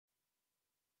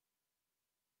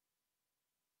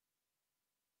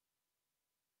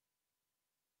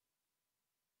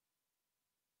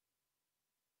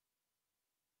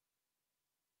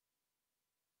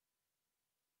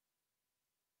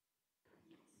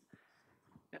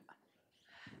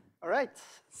All right.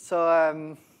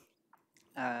 So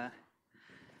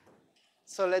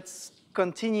let's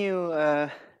continue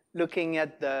looking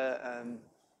at the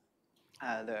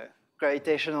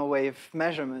gravitational wave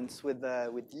measurements with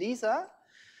Lisa.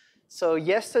 So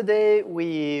yesterday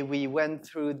we went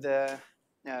through the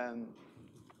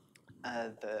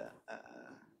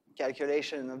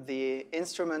calculation of the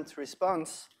instrument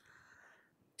response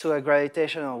to a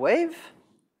gravitational wave,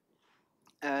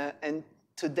 and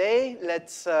today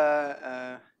let's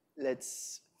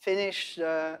finish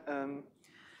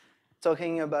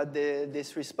talking about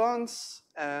this response,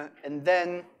 and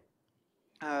then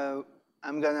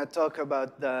I'm going to talk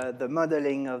about the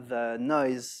modeling of the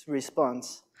noise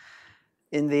response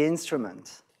in the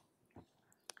instrument.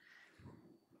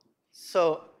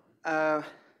 So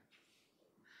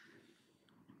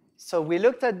we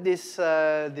looked at this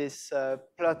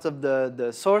plot of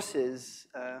the sources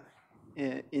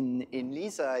in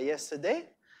LISA yesterday,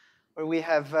 where we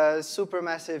have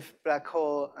supermassive black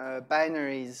hole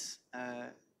binaries,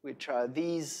 which are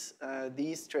these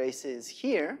traces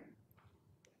here.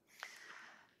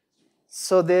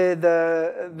 So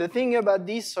the thing about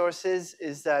these sources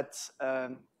is that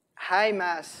high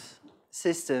mass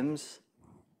systems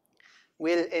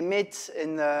will emit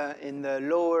in the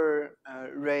lower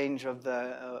range of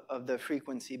the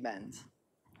frequency bands.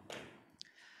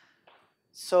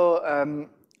 So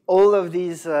all of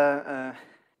these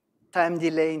time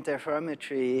delay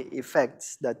interferometry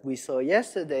effects that we saw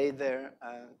yesterday, they're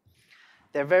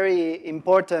very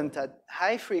important at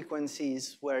high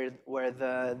frequencies where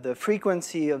the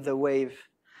frequency of the wave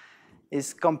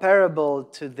is comparable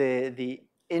to the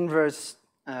inverse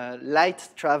light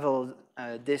travel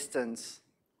distance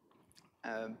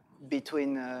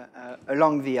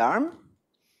along the arm.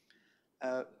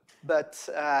 But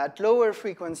at lower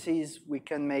frequencies, we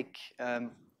can make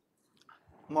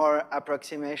more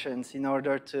approximations in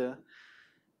order to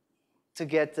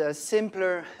get a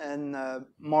simpler and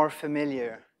more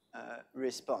familiar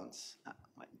response.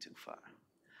 Went too far.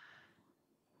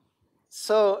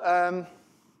 So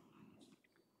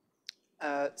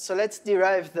so let's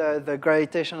derive the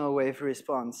gravitational wave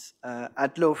response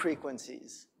at low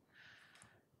frequencies.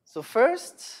 So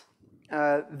first,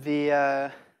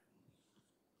 the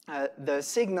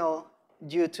signal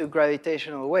due to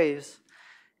gravitational waves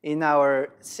in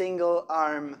our single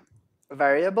arm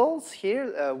variables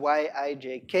here, y, I,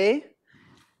 j, k.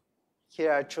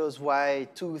 Here I chose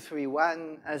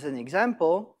y231 as an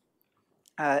example.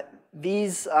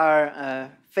 These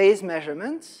are phase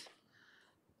measurements,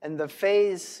 and the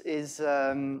phase is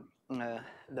the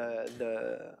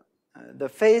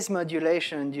phase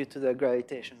modulation due to the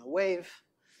gravitational wave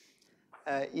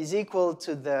is equal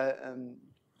to the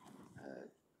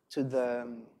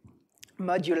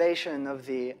modulation of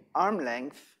the arm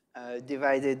length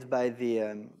divided by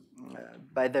the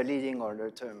leading order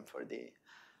term for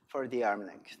the arm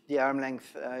length. The arm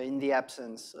length in the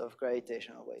absence of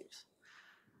gravitational waves.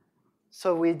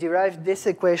 So we derived this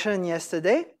equation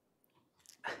yesterday,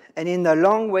 and in the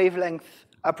long wavelength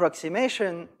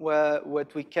approximation,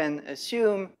 what we can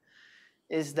assume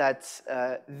is that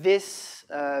this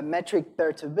metric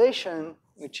perturbation,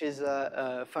 which is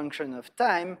a function of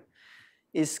time,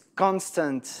 is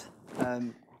constant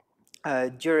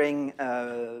during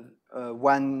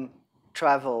one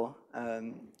travel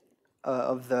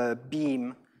of the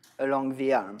beam along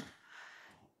the arm.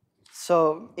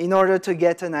 So in order to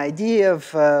get an idea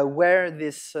of where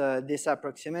this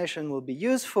approximation will be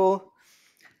useful,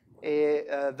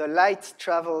 the light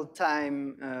travel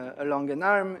time along an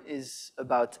arm is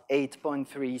about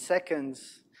 8.3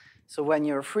 seconds. So when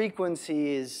your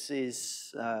frequency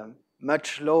is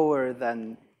much lower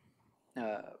than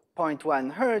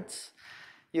 0.1 hertz,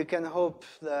 you can hope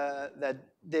that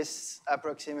this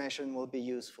approximation will be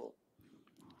useful.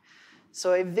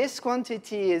 So if this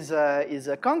quantity is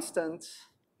a constant,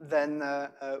 then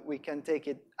we can take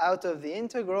it out of the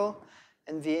integral,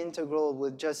 and the integral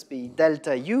would just be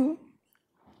delta u.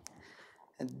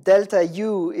 And delta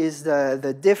u is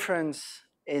the difference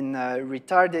in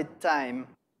retarded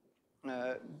time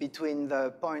between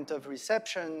the point of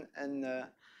reception and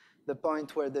the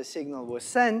point where the signal was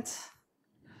sent.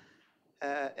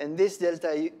 And this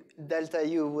delta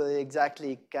u will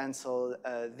exactly cancel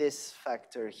this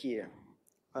factor here,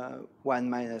 1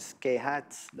 minus k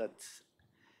hat, that's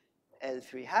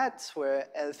L3 hat, where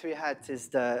L3 hat is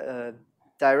the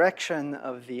direction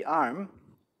of the arm,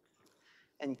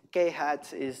 and k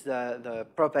hat is the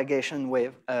propagation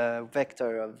wave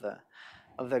vector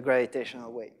of the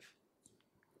gravitational wave.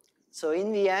 So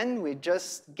in the end, we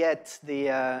just get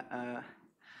the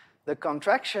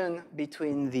contraction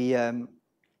between the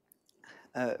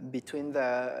between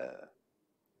the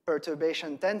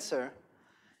perturbation tensor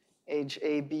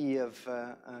HAB of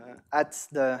at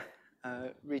the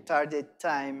retarded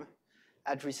time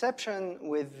at reception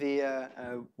with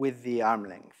the arm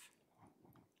length.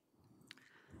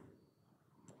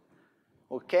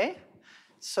 Okay,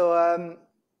 so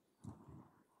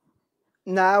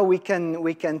now we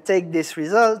can take this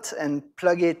result and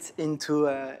plug it into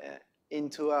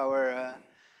our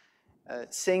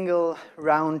single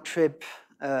round trip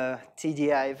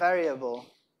TDI variable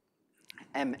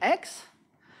mx.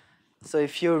 So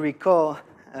if you recall,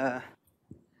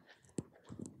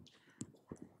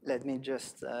 let me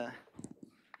just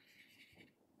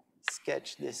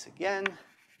sketch this again.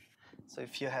 So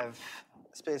if you have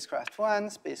spacecraft 1,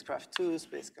 spacecraft 2,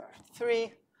 spacecraft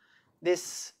 3,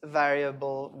 this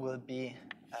variable will be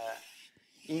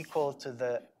equal to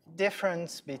the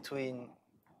difference between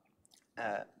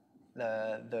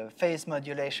the phase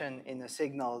modulation in a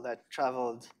signal that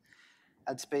traveled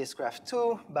at spacecraft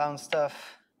 2, bounced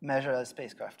off, measured at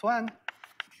spacecraft 1,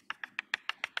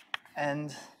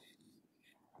 and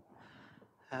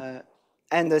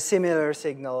a similar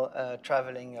signal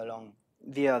traveling along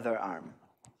the other arm.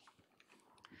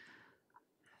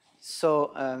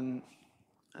 So,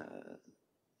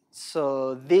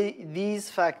 these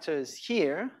factors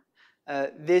here,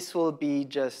 this will be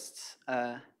just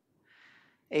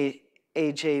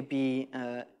AJB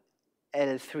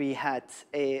L3 hat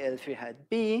A, L3 hat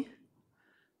B.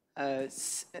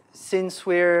 Since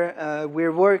we're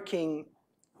working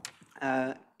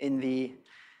in the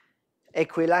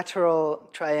equilateral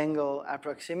triangle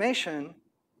approximation,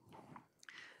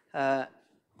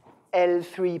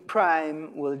 L3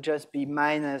 prime will just be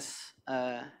minus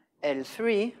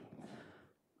L3.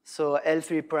 So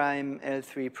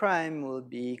L3 prime will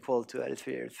be equal to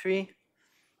L3.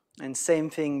 And same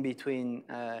thing between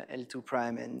L2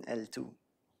 prime and L2.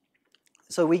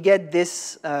 So we get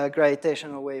this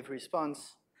gravitational wave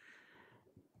response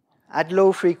at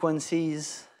low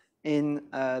frequencies in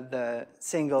the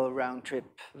single round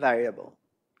trip variable.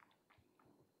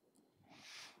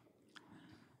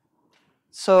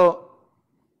 So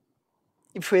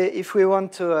if we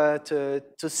want to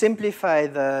simplify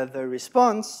the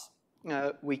response,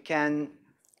 we can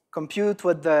compute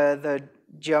what the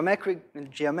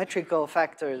geometrical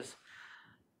factors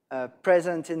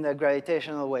present in the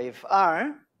gravitational wave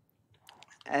are,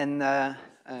 and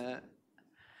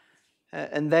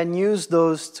then use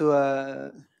those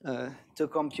to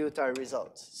compute our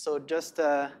results. So just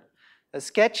a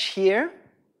sketch here.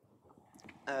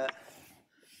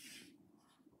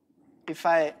 If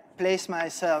I place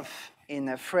myself in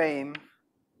a frame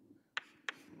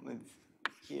with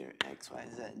here X, Y,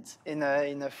 Z, in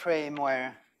a frame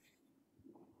where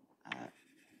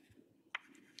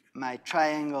my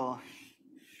triangle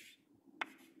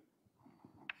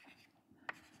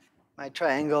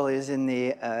is in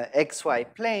the XY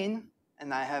plane,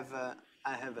 and I have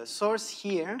a source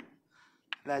here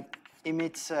that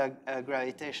emits a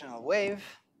gravitational wave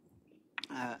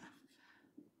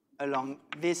along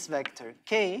this vector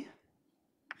k.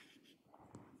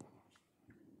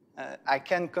 I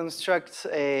can construct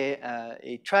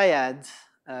a triad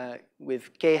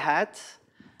with k hat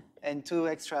and two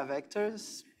extra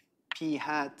vectors, p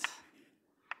hat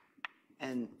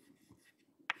and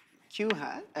q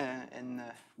hat,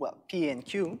 well, p and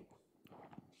q,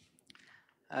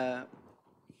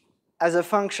 as a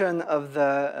function of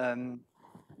the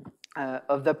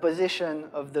position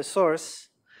of the source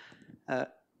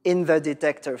in the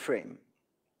detector frame.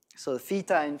 So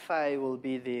theta and phi will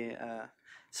be the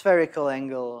spherical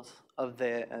angles of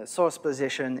the source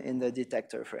position in the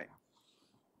detector frame.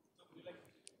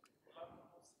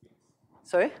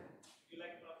 Sorry?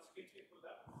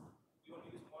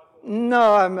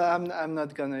 No, I'm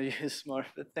not going to use more,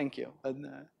 but thank you. But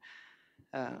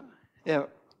yeah,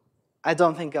 I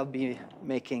don't think I'll be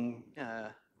making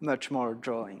much more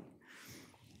drawing.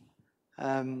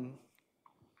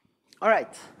 All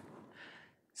right.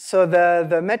 So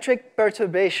the metric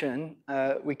perturbation,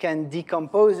 we can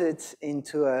decompose it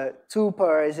into two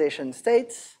polarization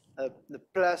states, the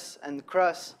plus and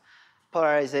cross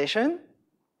polarization.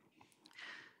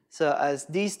 So as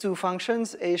these two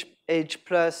functions, h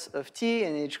plus of t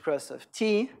and h cross of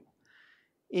t,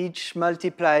 each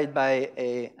multiplied by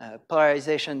a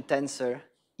polarization tensor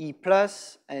E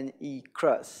plus and E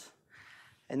cross.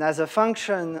 And as a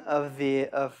function of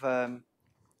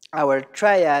our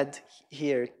triad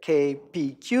here, K,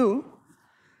 P, Q,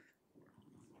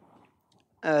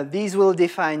 these will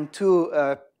define two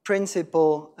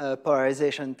principal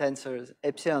polarization tensors,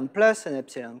 epsilon plus and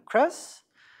epsilon cross,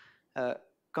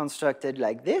 constructed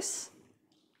like this.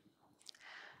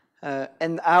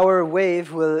 And our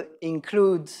wave will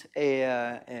include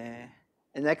an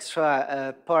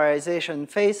extra polarization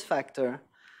phase factor,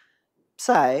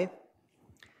 psi,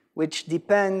 which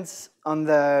depends on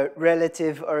the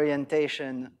relative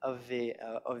orientation of the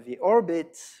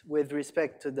orbit with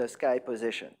respect to the sky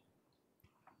position.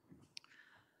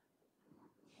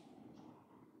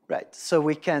 Right, so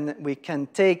we can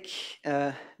take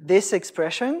this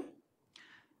expression.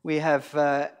 We have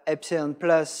epsilon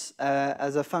plus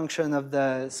as a function of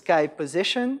the sky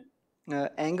position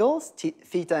angles,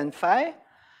 theta and phi,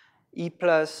 E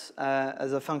plus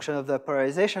as a function of the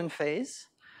polarization phase.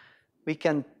 We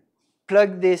can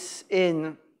plug this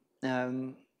in.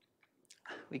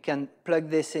 We can plug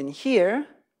this in here,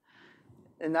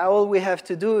 and now all we have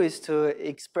to do is to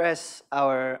express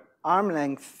our arm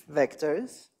length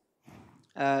vectors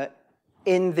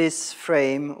in this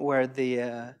frame where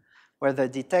the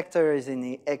detector is in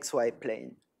the xy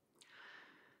plane.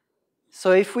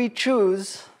 So if we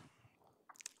choose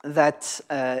that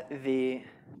the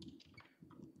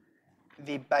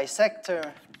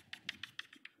bisector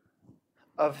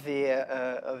of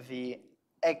the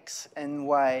x and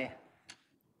y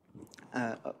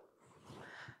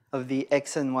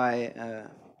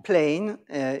plane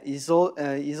is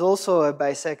also a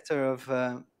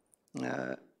bisector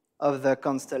of the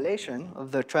constellation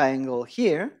of the triangle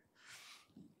here.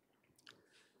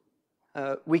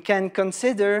 We can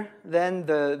consider then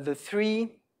the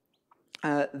three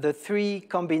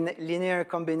linear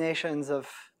combinations of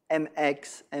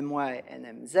mx, my, and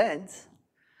mz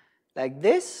like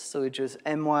this. So we choose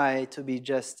my to be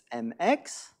just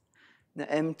mx, the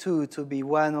m2 to be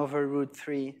 1 over root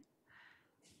 3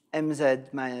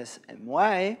 mz minus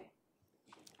my,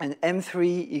 and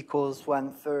m3 equals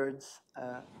 1/3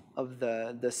 of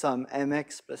the sum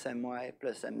mx plus my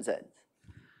plus mz.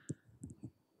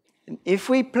 And if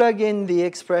we plug in the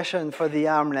expression for the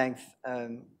arm length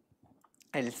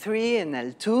L3 and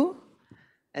L2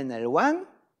 and L1,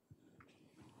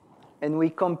 and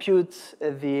we compute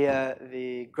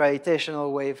the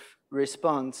gravitational wave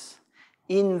response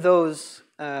in those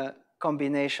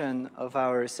combination of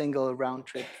our single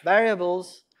round-trip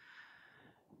variables,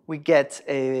 we get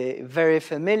a very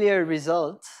familiar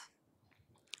result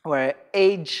where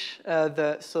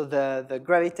the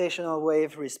gravitational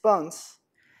wave response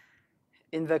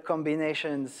in the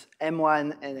combinations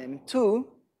M1 and M2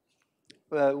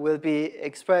 will be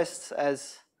expressed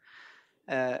as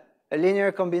a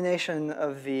linear combination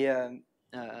of the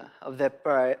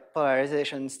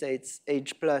polarization states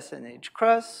H plus and H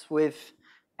cross with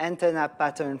antenna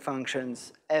pattern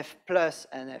functions F plus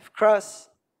and F cross,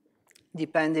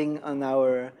 depending on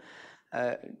our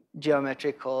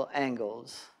geometrical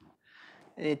angles.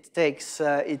 It takes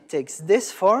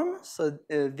this form. So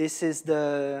this is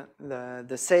the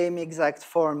same exact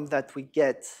form that we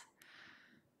get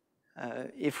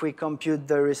if we compute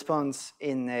the response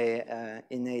in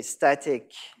a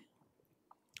static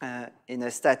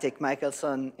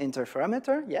Michelson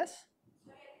interferometer. Yes.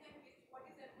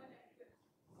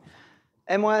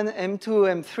 M1, M2,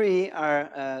 M3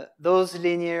 are those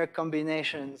linear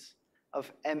combinations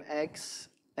of Mx,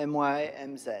 My,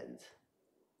 Mz.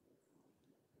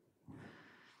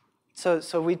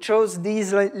 So we chose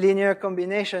these linear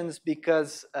combinations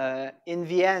because in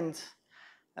the end,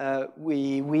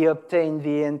 we obtained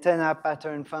the antenna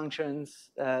pattern functions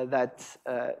that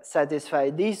satisfy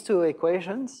these two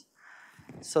equations.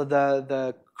 So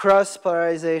the cross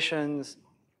polarizations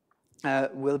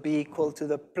will be equal to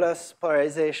the plus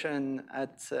polarization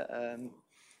at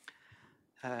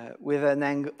with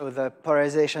a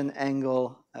polarization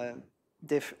angle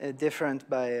different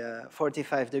by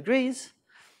 45 degrees.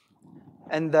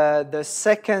 And the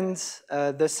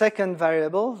second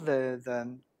variable,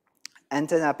 the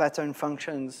antenna pattern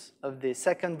functions of the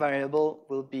second variable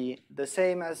will be the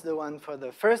same as the one for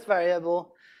the first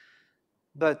variable,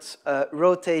 but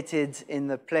rotated in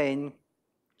the plane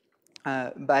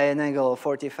by an angle of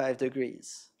 45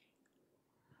 degrees.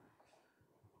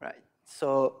 Right.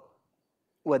 So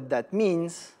what that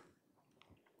means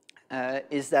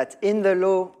is that in the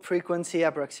low frequency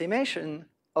approximation,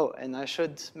 oh, and I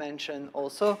should mention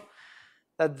also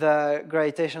that the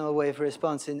gravitational wave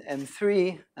response in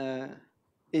M3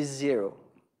 is 0.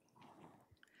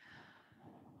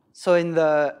 So in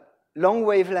the long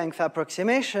wavelength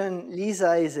approximation,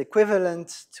 LISA is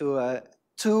equivalent to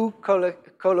two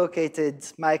collocated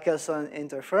Michelson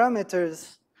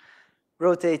interferometers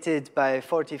rotated by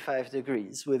 45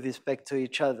 degrees with respect to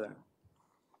each other.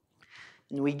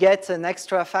 And we get an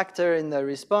extra factor in the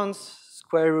response,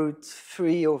 square root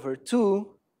 3 over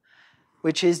 2,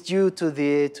 which is due to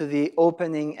the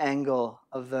opening angle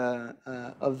of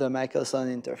the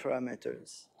Michelson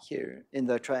interferometers here in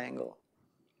the triangle,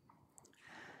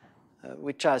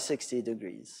 which are 60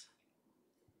 degrees.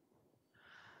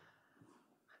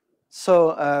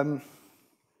 So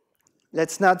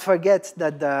let's not forget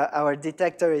that our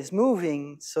detector is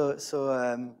moving.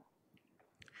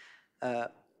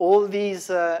 All these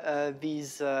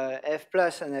F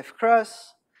plus and F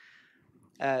cross,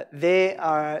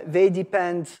 they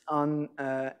depend on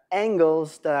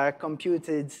angles that are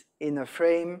computed in a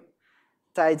frame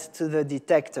tied to the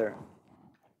detector.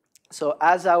 So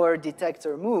as our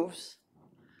detector moves,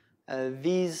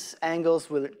 these angles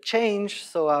will change.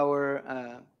 So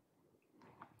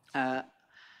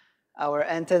our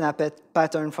antenna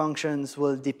pattern functions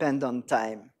will depend on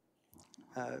time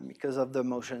because of the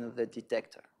motion of the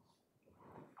detector.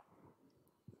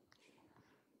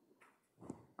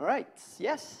 All right,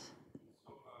 yes?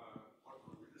 So, what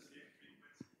would be the same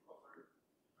frequency covered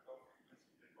above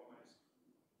frequency 10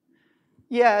 to the -2?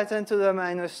 Yeah, 10 to the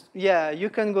minus, yeah, you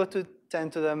can go to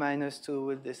 10 to the -2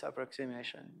 with this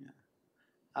approximation, yeah.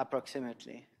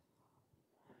 Approximately.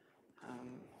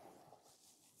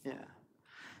 Yeah.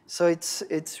 So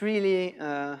it's really,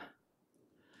 yeah,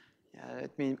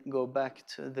 let me go back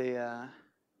to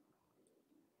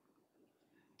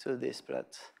this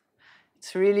plot.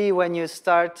 It's really when you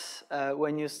start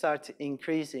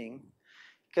increasing,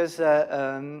 because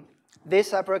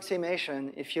this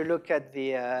approximation, if you look at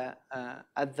the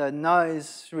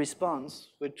noise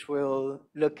response, which we'll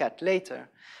look at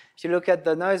later, if you look at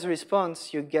the noise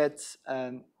response, you get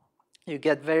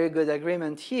very good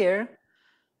agreement here,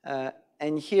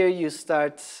 and here you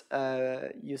start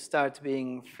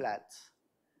being flat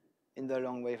in the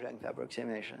long wavelength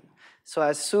approximation. So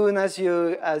as soon as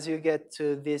you get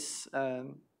to this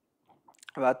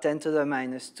about 10 to the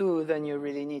 -2, then you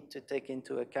really need to take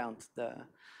into account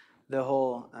the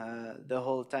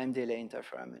whole time delay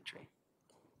interferometry.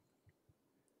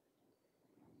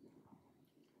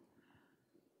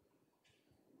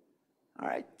 All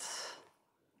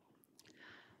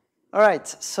right.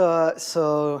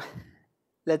 So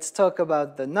let's talk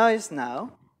about the noise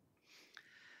now.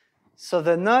 So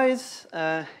the noise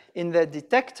in the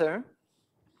detector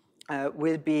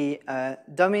will be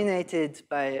dominated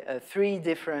by 3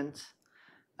 different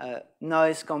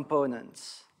noise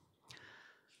components.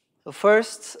 So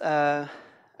first, a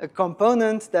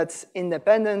component that's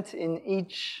independent in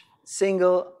each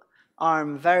single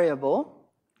arm variable.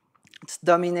 It's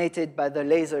dominated by the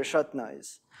laser shot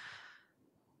noise.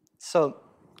 So,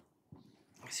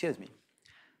 excuse me.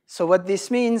 So what this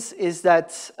means is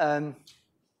that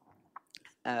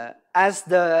as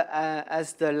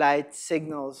the light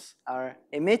signals are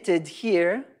emitted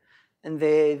here, and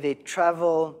they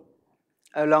travel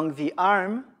along the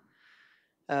arm,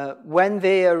 when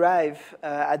they arrive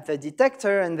at the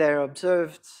detector and they're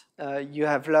observed, you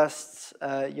have lost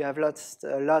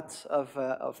a lot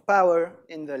of power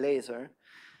in the laser.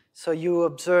 So you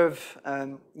observe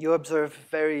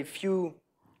very few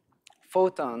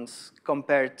photons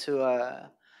compared to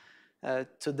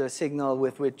the signal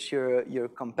with which you're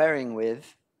comparing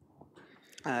with,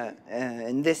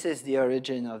 and this is the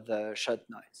origin of the shot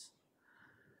noise.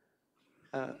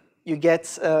 You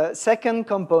get a second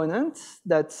component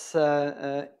that's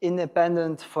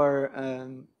independent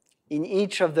in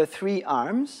each of the 3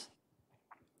 arms,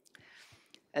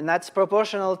 and that's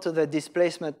proportional to the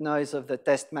displacement noise of the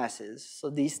test masses. So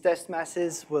these test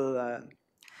masses will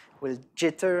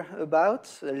jitter about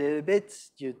a little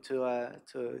bit due to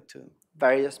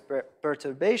various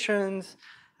perturbations,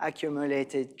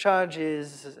 accumulated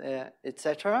charges,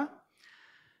 etc.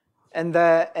 And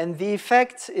the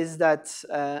effect is that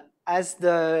as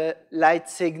the light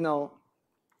signal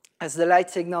is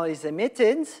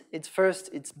emitted,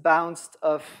 it's bounced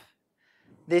off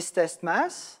this test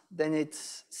mass, then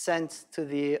it's sent to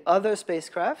the other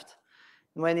spacecraft.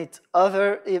 When it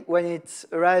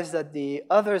arrives at the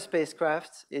other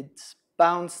spacecraft, it's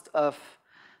bounced off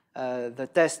the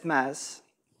test mass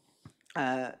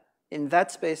in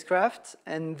that spacecraft,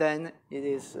 and then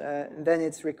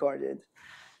it's recorded.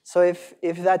 So if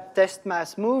that test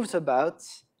mass moves about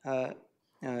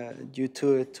due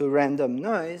to random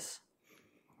noise,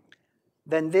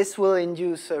 then this will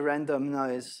induce a random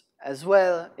noise as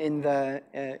well in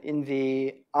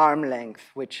the arm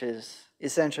length, which is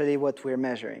essentially what we're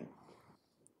measuring.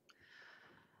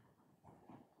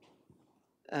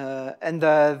 And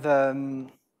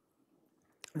the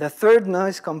third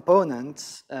noise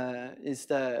component is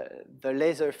the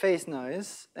laser phase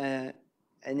noise, and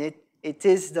it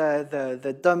is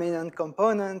the dominant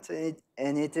component,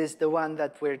 and it is the one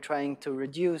that we're trying to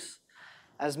reduce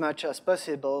as much as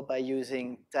possible by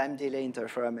using time delay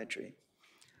interferometry.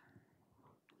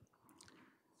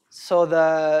 So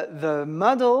the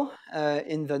model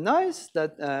in the noise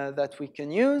that we can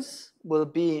use will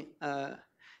be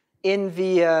in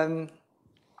the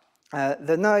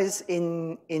noise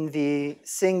in the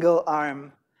single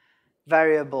arm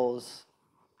variables.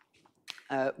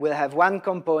 We'll have one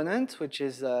component, which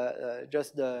is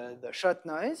just the shot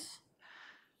noise,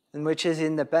 and which is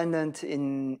independent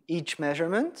in each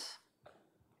measurement.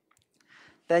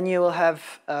 Then you will have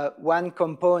one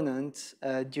component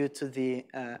due to the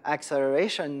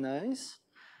acceleration noise.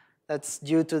 That's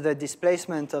due to the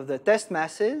displacement of the test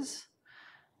masses.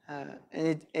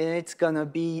 And it's going to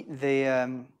be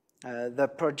the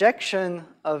projection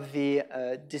of the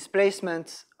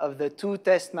displacement of the two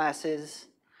test masses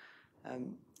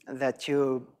that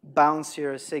you bounce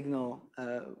your signal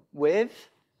with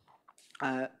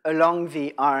along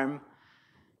the arm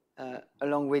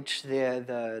along which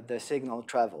the signal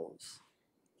travels.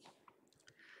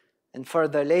 And for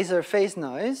the laser phase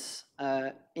noise,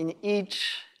 in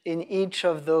each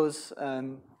of those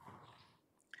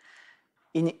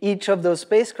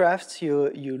spacecrafts,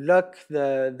 you lock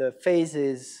the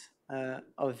phases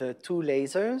of the two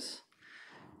lasers.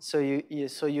 So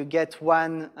you get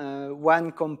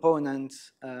one component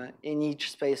in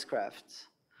each spacecraft,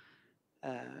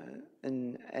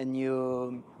 and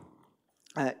you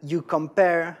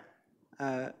compare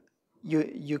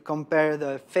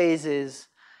the phases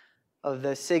of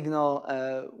the signal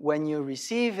when you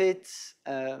receive it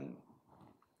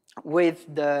with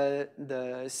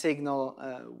the signal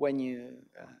when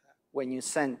you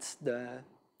send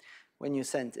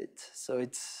it.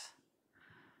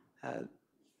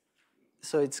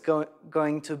 So it's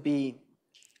going to be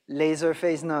laser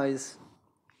phase noise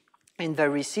in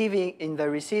the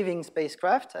receiving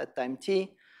spacecraft at time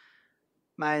t,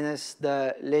 minus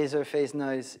the laser phase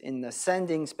noise in the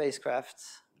sending spacecraft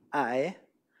I,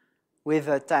 with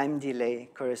a time delay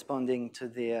corresponding to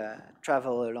the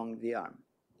travel along the arm.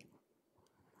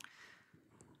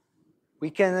 We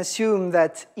can assume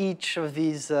that each of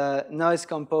these noise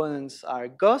components are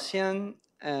Gaussian,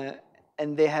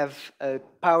 and they have a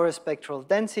power spectral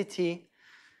density,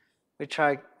 which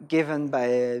are given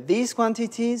by these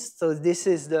quantities. So this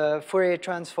is the Fourier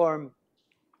transform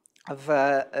of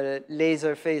a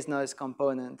laser phase noise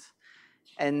component,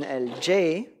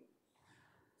 NLJ,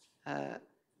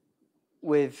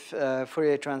 with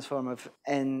Fourier transform of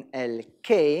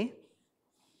NLK,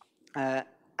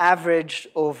 averaged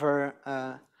over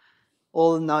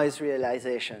all noise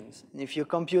realizations. And if you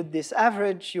compute this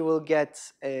average, you will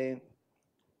get the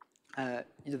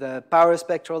power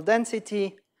spectral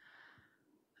density,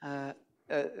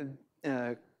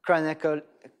 Kronecker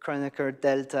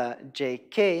delta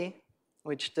JK,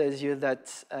 which tells you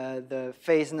that the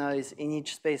phase noise in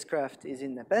each spacecraft is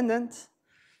independent,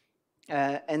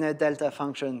 and a delta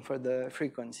function for the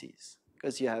frequencies,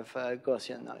 because you have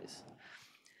Gaussian noise.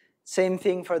 Same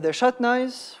thing for the shot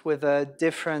noise with a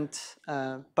different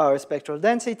power spectral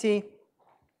density.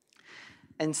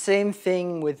 And same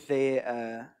thing with the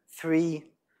three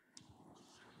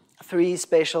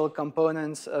spatial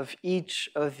components of each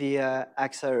of the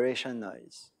acceleration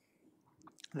noise,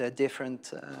 the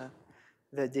different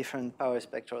power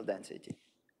spectral density.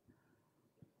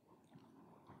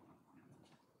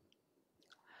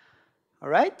 All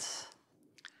right.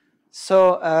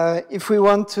 So if we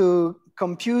want to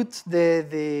compute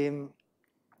the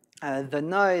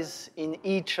noise in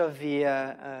each of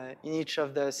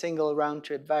the single round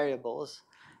trip variables,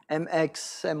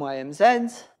 mx, my,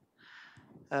 mz,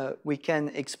 we can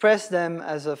express them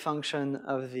as a function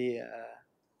of the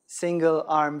single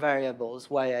arm variables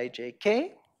yi, j,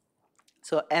 k.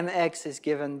 So mx is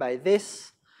given by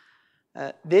this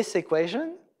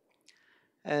equation.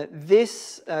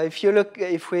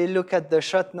 If we look at the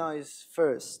shot noise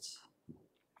first,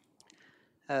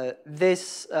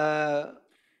 this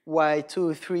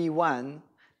Y231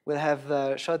 will have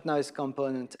the shot noise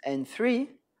component N3.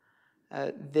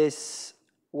 This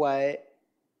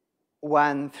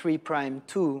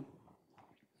Y13'2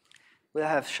 will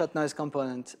have shot noise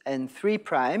component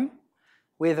N3'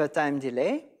 with a time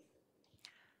delay.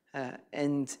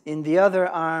 And in the other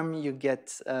arm, you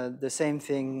get the same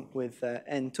thing with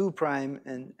N2'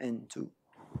 and N2.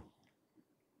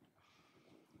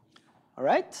 All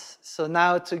right, so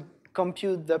now to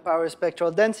compute the power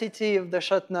spectral density of the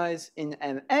shot noise in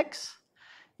mx,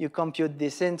 you compute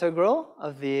this integral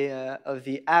of the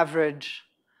average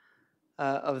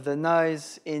of the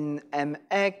noise in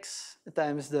mx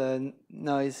times the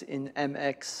noise in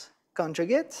mx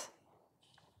conjugate.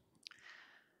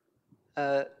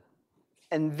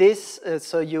 and this,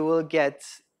 so you will get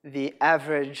the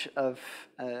average of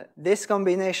this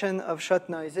combination of shot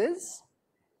noises.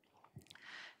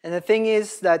 And the thing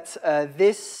is that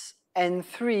this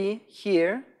N3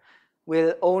 here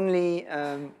will only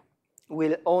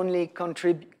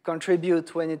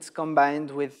contribute when it's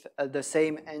combined with the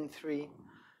same N3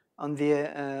 on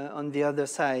the other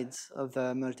sides of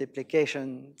the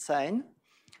multiplication sign.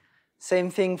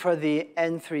 Same thing for the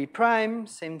N3 prime,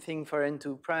 same thing for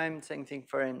N2 prime, same thing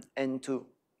for N2.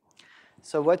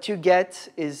 So what you get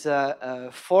is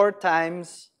 4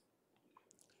 times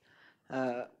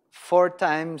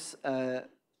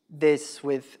this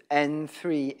with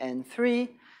N3, N3,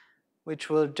 which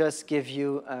will just give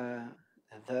you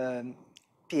the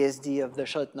PSD of the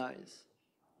shot noise.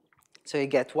 So you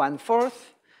get 1/4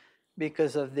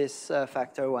 because of this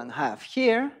factor 1/2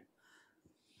 here,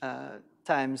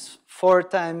 times 4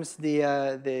 times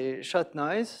the shot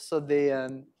noise. So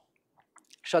the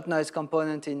shot noise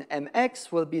component in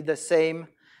mx will be the same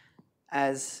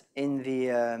as in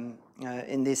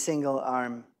the single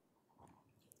arm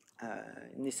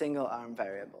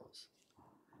variables.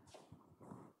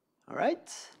 All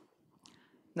right.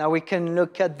 Now we can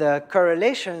look at the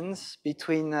correlations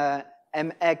between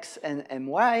mx and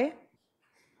my.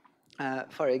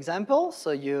 For example,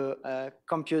 so you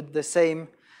compute the same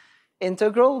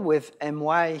integral with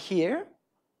my here,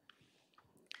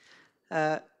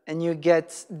 and you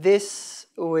get this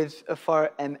with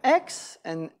for mx,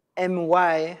 and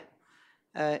my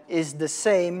is the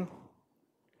same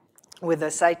with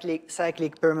a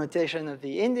cyclic permutation of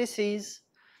the indices.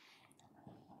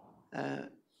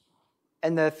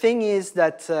 And the thing is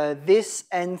that this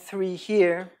N3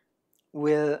 here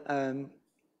will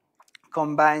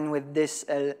combine with this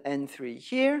N3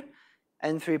 here,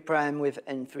 N3 prime with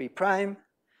N3 prime.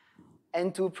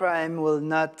 N2 prime will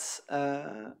not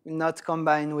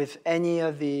combine with any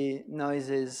of the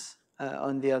noises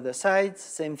on the other sides.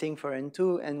 Same thing for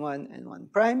N2, N1, N1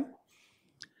 prime.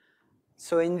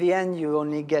 So in the end, you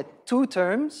only get 2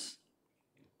 terms.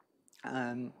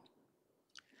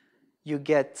 You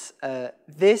get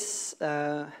this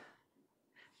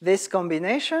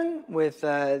combination with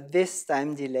this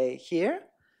time delay here.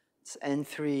 It's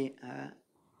N3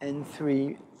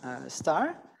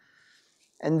 star.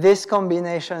 And this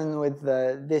combination with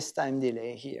this time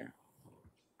delay here.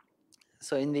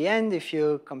 So in the end, if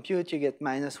you compute, you get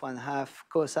 -1/2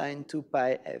 cosine 2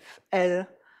 pi FL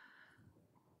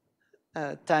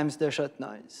times the shot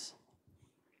noise.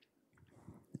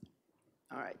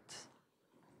 All right.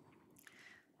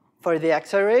 For the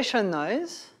acceleration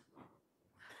noise,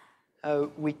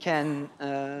 we can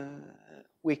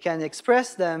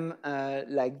express them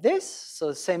like this.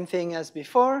 So same thing as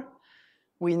before.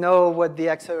 We know what the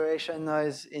acceleration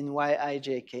noise in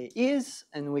Yijk is,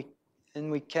 and we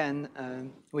can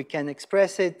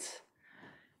express it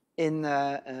in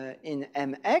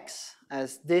mx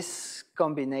as this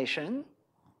combination.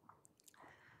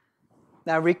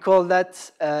 Now recall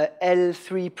that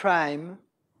L3 prime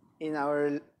in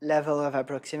our level of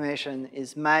approximation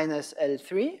is minus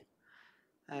L3.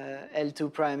 L2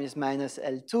 prime is minus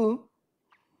L2.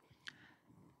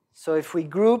 So if we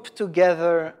group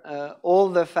together all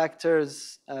the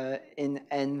factors in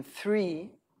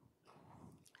N3,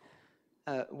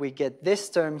 we get this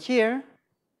term here.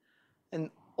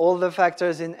 And all the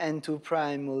factors in N2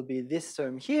 prime will be this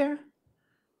term here,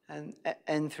 and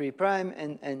N3 prime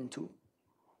and N2.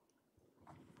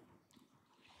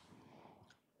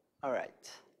 All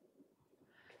right.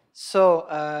 So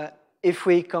if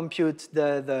we compute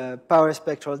the power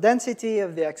spectral density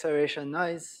of the acceleration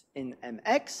noise in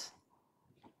mx,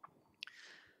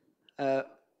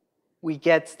 we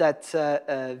get that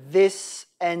this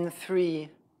N3,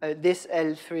 this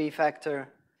L3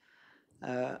 factor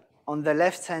on the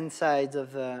left-hand side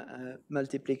of the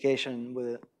multiplication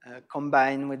will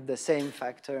combine with the same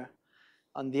factor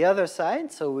on the other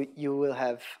side. So you will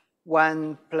have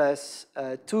 1 plus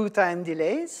 2 time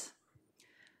delays.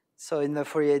 So in the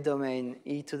Fourier domain,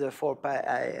 e to the 4 pi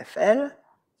IFL,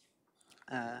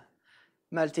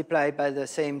 multiplied by the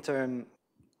same term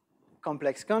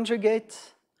complex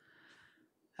conjugate,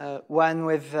 one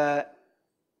with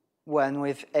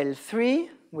L3,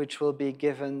 which will be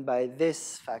given by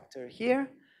this factor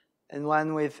here, and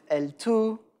one with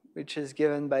L2, which is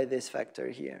given by this factor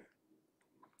here.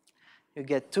 You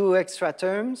get 2 extra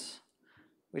terms,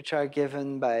 which are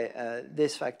given by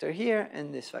this factor here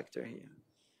and this factor here.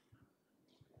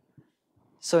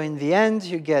 So in the end,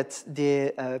 you get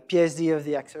the PSD of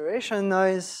the acceleration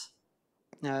noise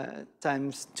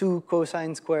times 2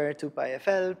 cosine square 2 pi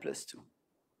FL plus 2.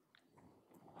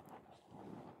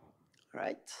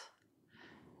 Right?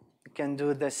 can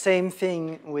do the same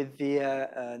thing with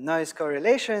the noise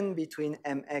correlation between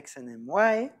mx and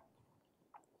my.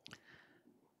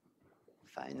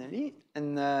 Finally,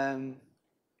 and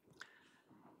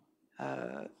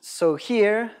so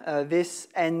here, this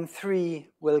N3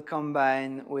 will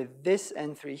combine with this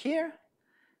N3 here.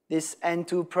 This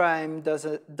N2 prime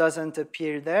doesn't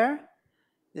appear there.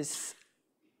 This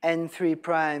N3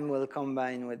 prime will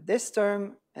combine with this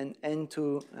term, and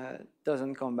N2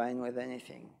 doesn't combine with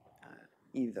anything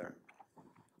either.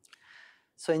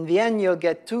 So in the end, you'll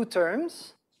get two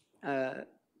terms,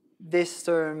 this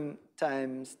term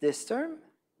times this term,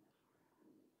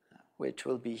 which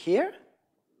will be here.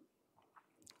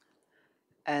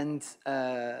 And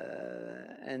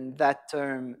that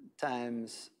term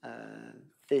times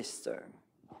this term,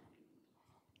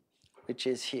 which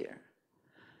is here.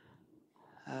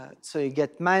 So you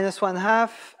get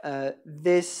 -1/2.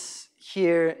 This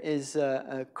here is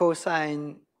a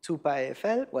cosine 2 pi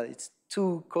FL. Well, it's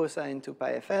 2 cosine 2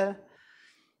 pi FL.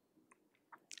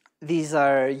 These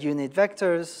are unit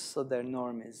vectors, so their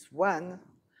norm is 1.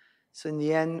 So in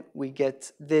the end, we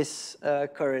get this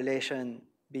correlation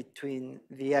between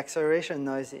the acceleration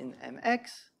noise in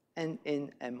mx and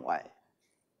in my.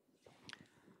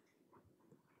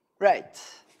 Right.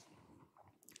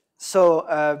 So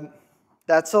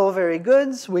that's all very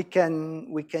good. We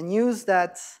can use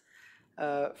that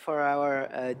for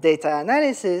our data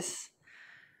analysis.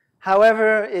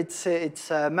 However, it's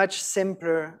much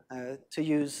simpler to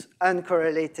use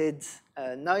uncorrelated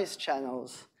noise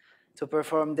channels to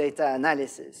perform data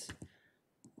analysis,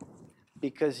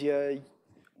 because you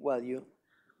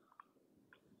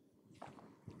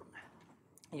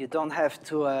don't have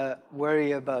to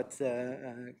worry about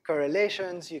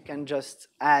correlations. You can just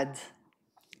add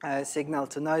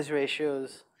signal-to-noise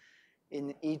ratios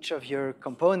in each of your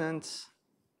components.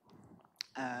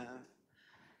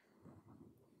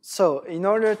 So in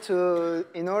order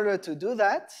to do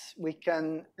that, we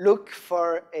can look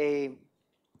for a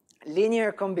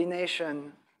linear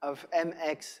combination of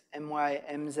mx, my,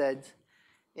 mz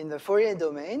in the Fourier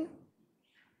domain,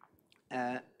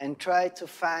 and try to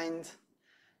find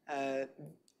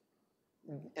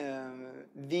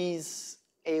these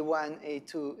A1,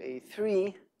 A2,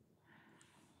 A3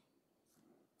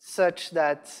 such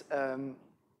that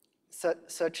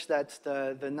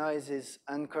the noise is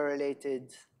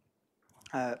uncorrelated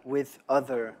with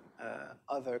other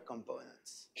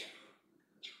components.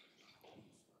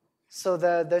 So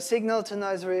the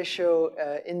signal-to-noise ratio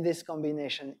in this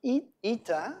combination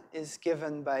eta is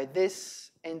given by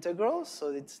this integral.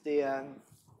 So it's the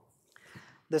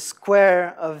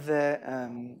square of the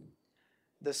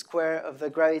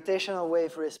gravitational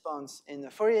wave response in the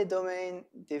Fourier domain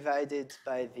divided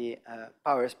by the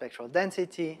power spectral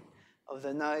density of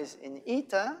the noise in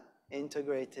eta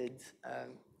integrated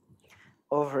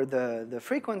over the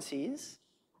frequencies.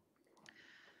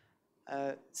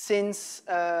 Since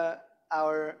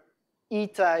our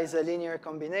eta is a linear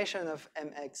combination of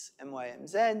mx, my,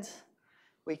 mz,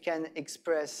 we can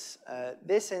express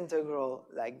this integral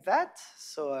like that.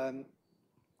 So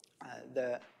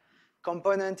the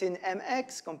component in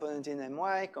mx, component in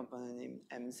my, component in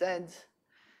mz,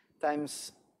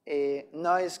 times a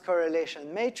noise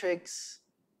correlation matrix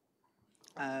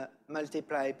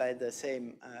multiplied by the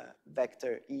same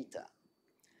vector eta.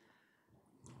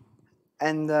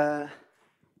 And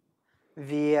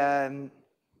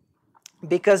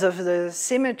because of the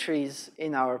symmetries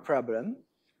in our problem,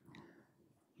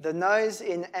 the noise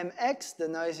in mx, the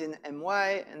noise in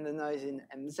my, and the noise in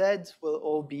mz will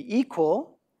all be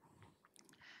equal.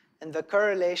 And the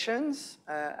correlations,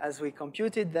 as we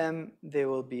computed them, they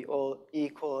will be all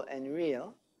equal and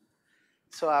real.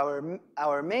 So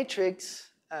our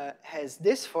matrix has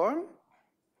this form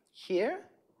here.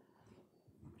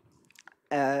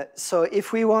 So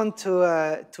if we want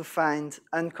to find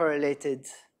uncorrelated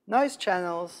noise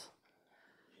channels,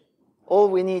 all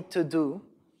we need to do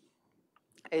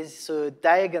is to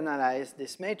diagonalize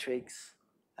this matrix,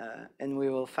 and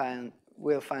we'll find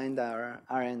our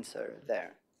answer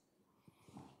there.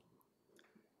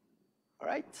 All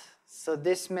right. So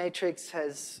this matrix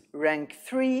has rank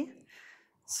 3.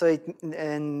 So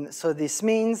this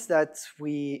means that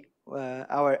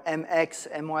our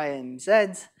mx, my, and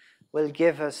mz will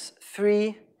give us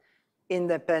 3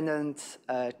 independent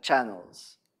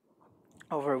channels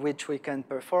over which we can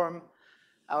perform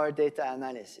our data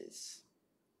analysis.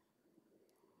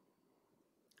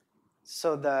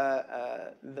 So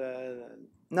the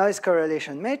noise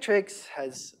correlation matrix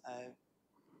has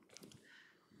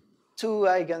 2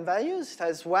 eigenvalues. It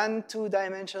has one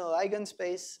 2-dimensional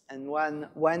eigenspace and one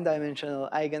 1-dimensional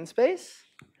eigenspace.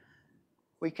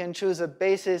 we can choose a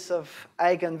basis of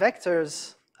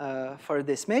eigenvectors for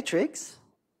this matrix,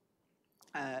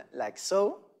 like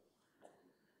so.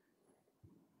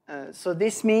 So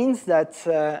this means that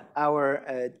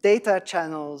our data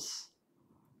channels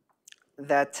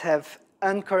that have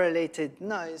uncorrelated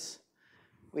noise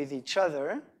with each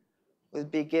other will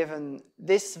be given,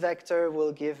 this vector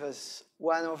will give us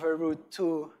 1 over root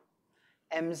 2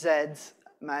 mz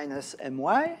minus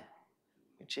my,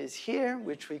 which is here,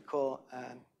 which we call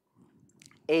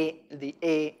the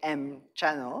AM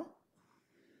channel.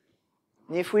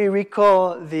 And if we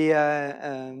recall the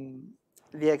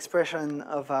expression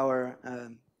of our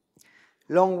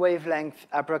long wavelength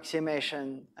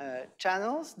approximation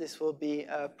channels, this will be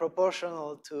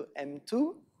proportional to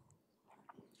M2.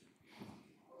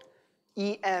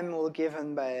 EM will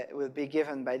be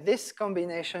given by this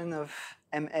combination of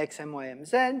mx, my,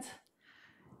 mz.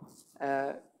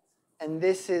 And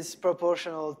this is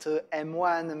proportional to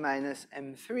m1 minus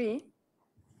m3.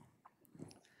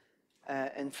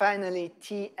 And finally,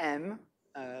 Tm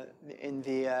in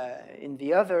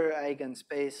the other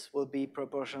eigenspace will be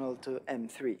proportional to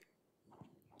m3.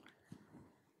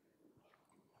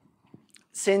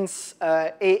 Since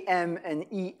Am and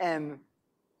Em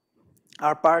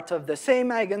are part of the same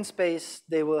eigenspace,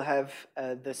 they will have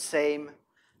the same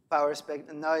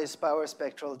noise power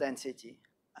spectral density.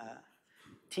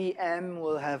 Tm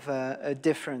will have a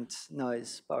different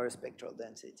noise power spectral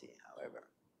density, however.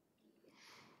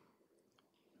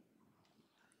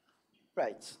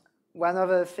 Right. One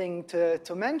other thing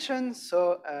to mention,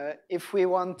 so if we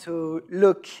want to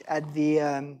look at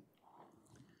the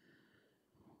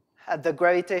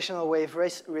gravitational wave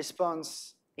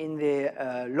response in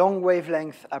the long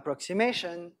wavelength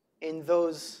approximation in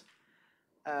those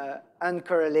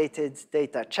uncorrelated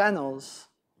data channels,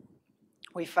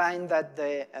 we find that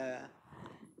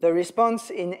the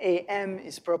response in AM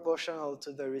is proportional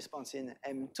to the response in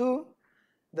M2.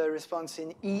 The response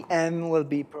in EM will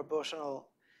be proportional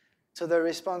to the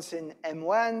response in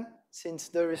M1, since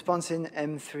the response in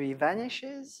M3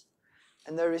 vanishes,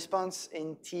 and the response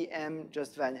in Tm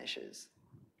just vanishes.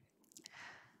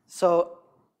 So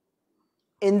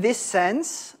in this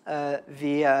sense,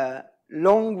 the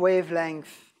long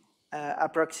wavelength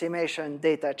approximation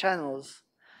data channels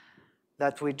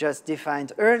that we just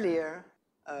defined earlier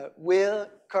will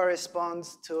correspond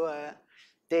to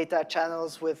data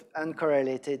channels with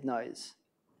uncorrelated noise.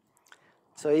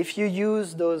 So if you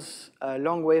use those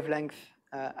long wavelength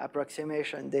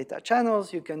approximation data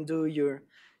channels, you can do your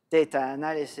data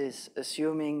analysis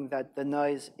assuming that the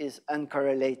noise is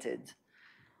uncorrelated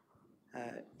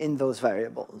in those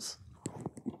variables.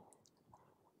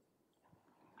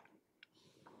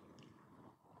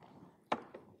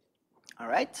 All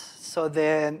right, so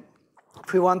then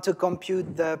if we want to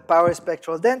compute the power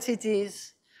spectral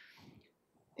densities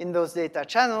in those data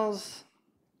channels,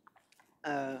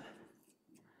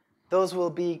 those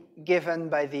will be given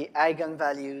by the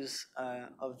eigenvalues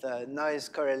of the noise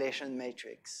correlation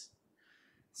matrix.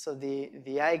 So the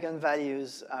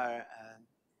eigenvalues are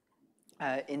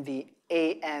in the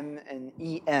AM and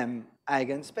EM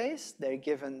eigenspace. They're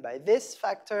given by this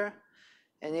factor.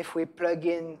 And if we plug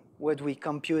in what we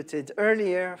computed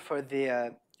earlier for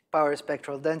the power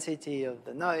spectral density of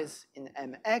the noise in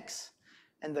mx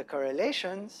and the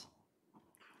correlations,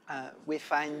 we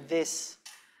find this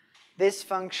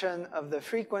function of the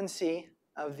frequency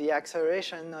of the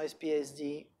acceleration noise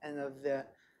PSD and of the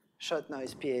shot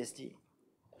noise PSD.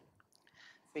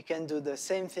 We can do the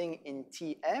same thing in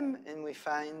Tm, and we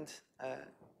find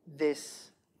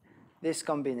this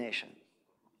combination.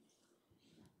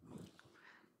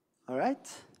 All right.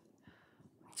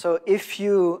 So if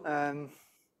you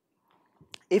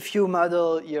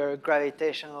model your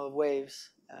gravitational waves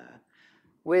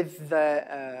with the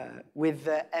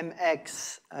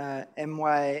mx,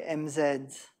 my,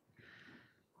 mz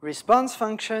response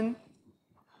function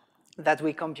that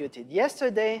we computed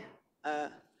yesterday,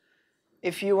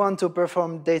 if you want to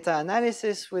perform data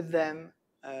analysis with them,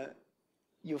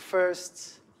 you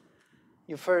first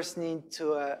need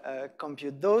to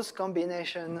compute those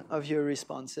combination of your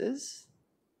responses.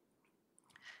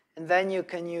 And then you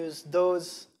can use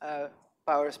those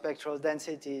power spectral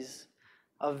densities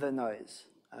of the noise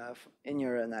in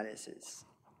your analysis.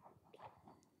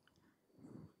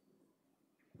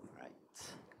 Right.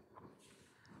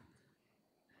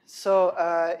 So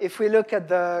if we look at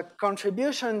the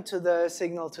contribution to the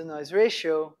signal-to-noise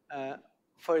ratio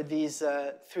for these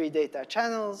 3 data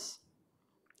channels,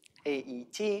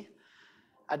 AET,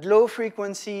 at low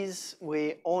frequencies,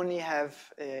 we only have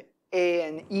A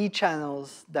and E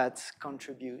channels that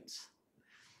contribute.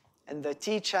 And the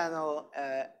T channel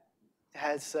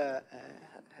has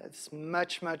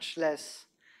much, much less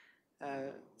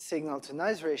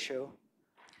signal-to-noise ratio.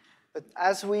 But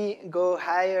as we go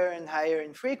higher and higher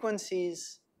in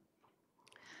frequencies,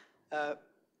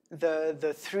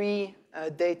 the three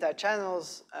data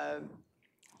channels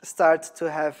start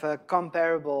to have a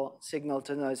comparable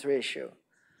signal-to-noise ratio.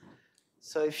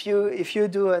 So if you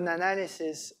do an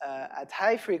analysis at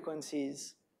high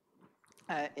frequencies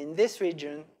in this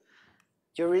region,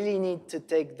 you really need to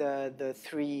take the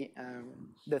three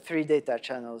data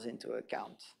channels into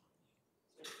account.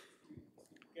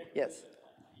 Yes.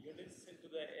 Units into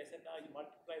the SNR, you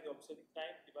multiply the observing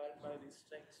time divided by this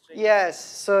strength. Yes.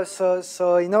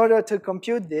 So in order to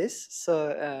compute this,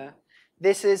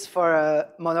 this is for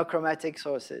monochromatic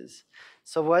sources.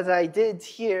 So what I did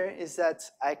here is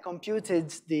that I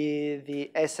computed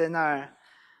the SNR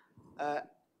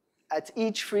at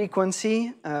each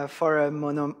frequency for a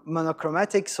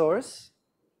monochromatic source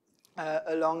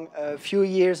along a few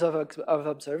years of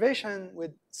observation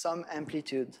with some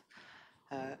amplitude.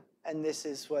 And this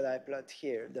is what I plot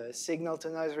here, the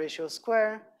signal-to-noise ratio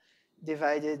square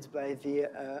divided by the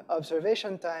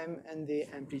observation time and the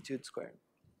amplitude square.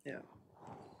 Yeah.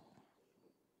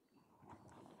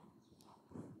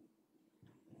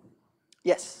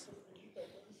 Yes.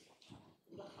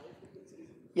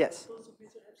 Yes.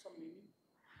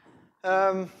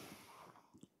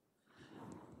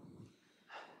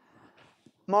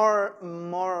 More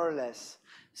or less.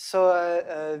 So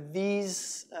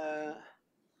these.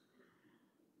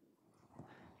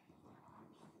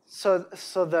 So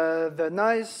the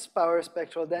noise power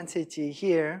spectral density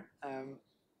here,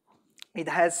 it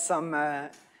has some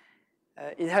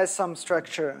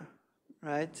structure,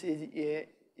 right?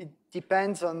 It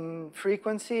depends on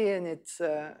frequency, and it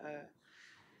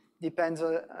depends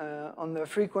on the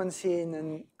frequency in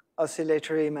an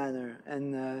oscillatory manner,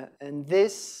 and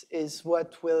this is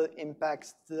what will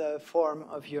impact the form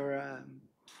of your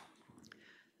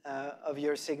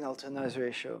signal-to-noise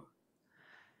ratio.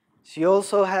 So you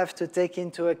also have to take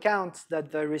into account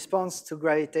that the response to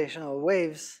gravitational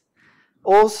waves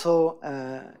also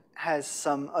has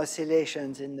some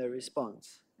oscillations in the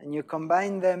response. And you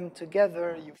combine them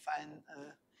together, you find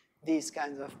these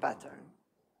kinds of patterns.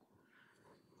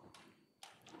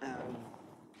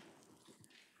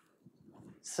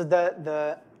 So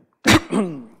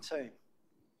sorry.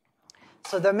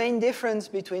 So the main difference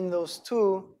between those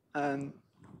two,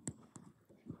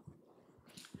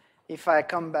 if I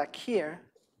come back here,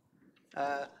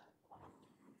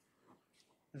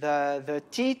 the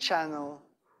T channel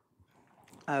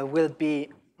will be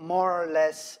more or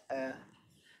less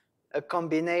a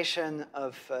combination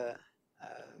of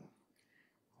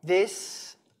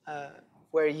this,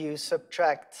 where you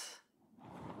subtract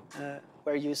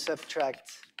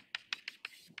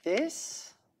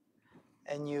this,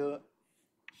 and you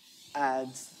add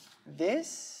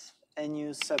this, and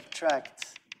you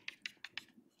subtract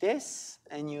this,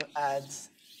 and you add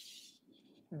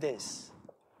this,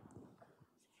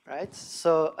 right?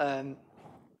 So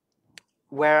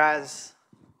whereas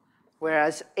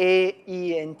A,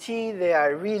 E, and T, they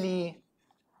are really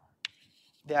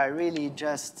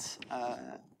just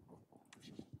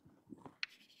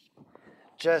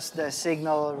the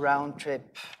signal round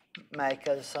trip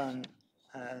Michelson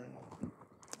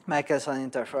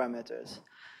interferometers.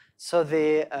 So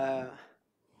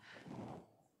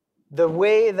the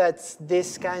way that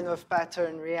this kind of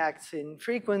pattern reacts in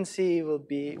frequency will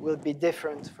be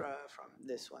different from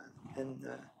this one, and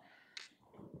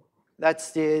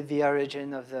that's the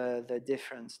origin of the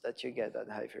difference that you get at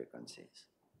high frequencies.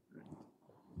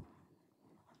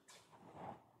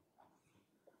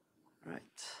 Right.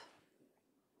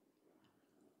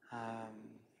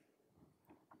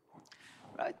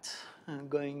 Right. I'm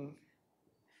going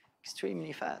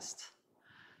extremely fast.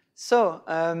 So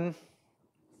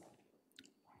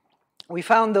we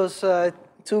found those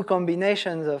two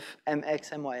combinations of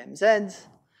mx, my, mz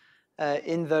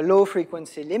in the low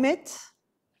frequency limit,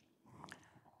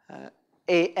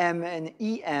 AM and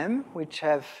EM, which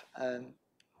have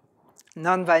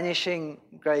non-vanishing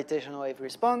gravitational wave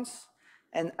response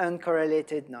and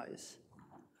uncorrelated noise.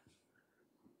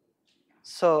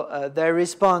 So their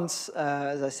response,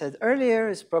 as I said earlier,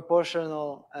 is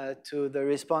proportional to the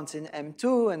response in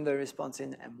M2 and the response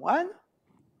in M1.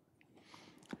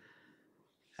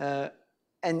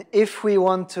 And if we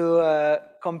want to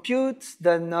compute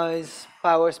the noise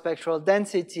power spectral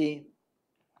density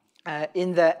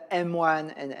in the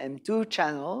M1 and M2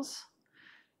 channels,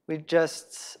 we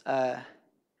just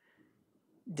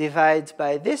divide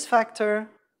by this factor,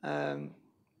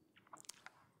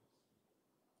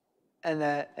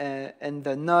 and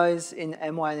the noise in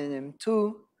M1 and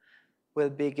M2 will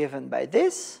be given by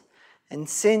this. And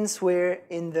since we're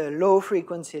in the low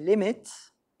frequency limit,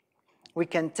 we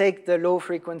can take the low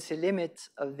frequency limit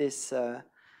of this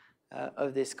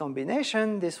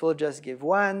combination. This will just give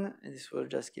 1, and this will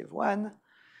just give 1.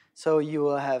 So you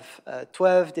will have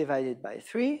 12 divided by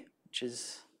 3, which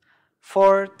is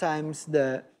 4 times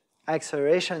the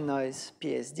acceleration noise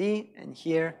PSD, and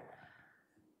here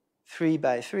 3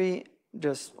 by 3,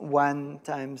 just 1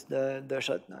 times the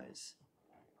shot noise.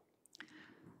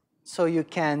 So you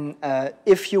can,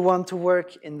 if you want to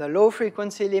work in the low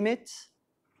frequency limit,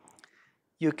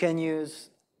 you can use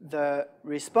the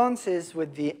responses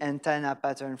with the antenna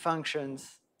pattern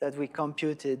functions that we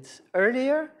computed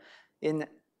earlier in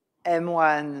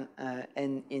M1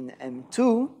 and in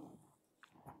M2,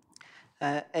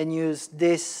 and use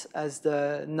this as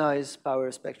the noise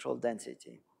power spectral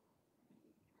density.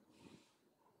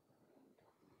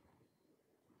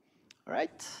 All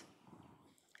right.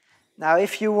 Now,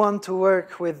 if you want to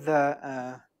work with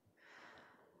the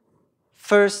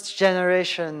first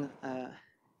generation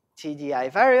TDI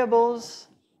variables,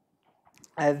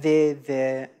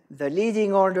 the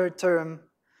leading order term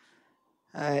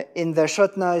in the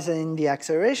shot noise and in the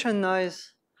acceleration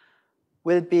noise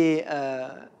will be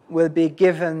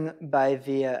given by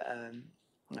the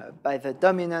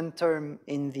dominant term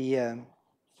in the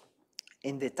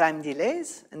time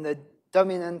delays, and the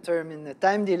dominant term in the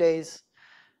time delays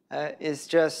is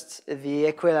just the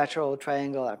equilateral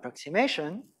triangle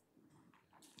approximation.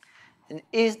 And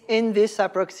in this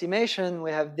approximation,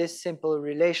 we have this simple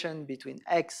relation between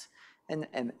x and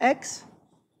mx.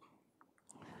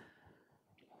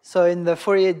 So in the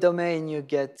Fourier domain, you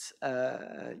get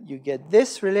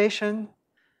this relation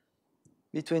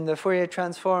between the Fourier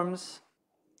transforms.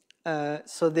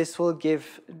 So this will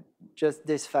give just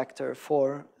this factor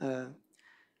 4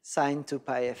 sine 2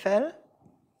 pi FL.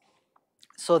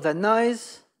 So the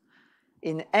noise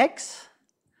in x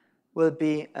will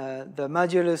be the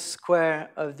modulus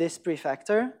square of this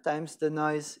prefactor times the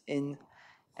noise in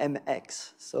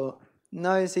mx. So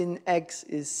noise in x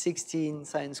is 16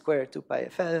 sine square 2 pi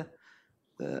FL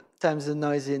times the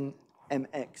noise in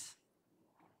mx.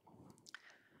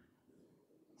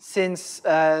 Since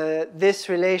this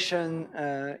relation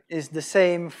is the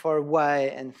same for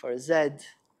y and for z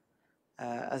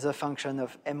as a function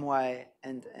of my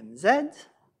and mz,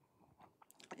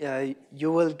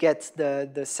 you will get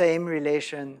the same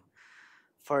relation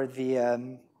for the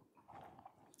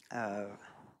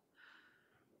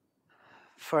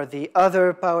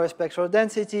other power spectral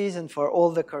densities and for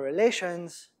all the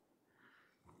correlations.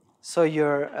 So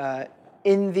you're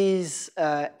in these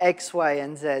x, y,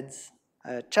 and z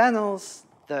channels,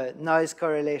 the noise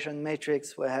correlation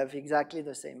matrix will have exactly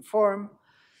the same form.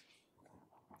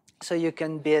 So you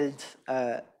can build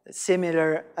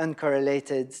similar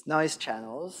uncorrelated noise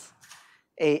channels,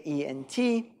 A, E, and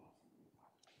T,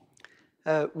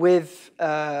 with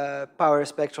power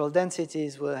spectral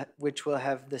densities which will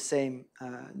have the same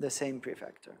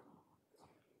prefactor.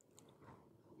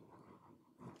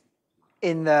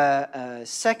 In the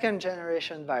second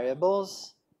generation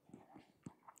variables,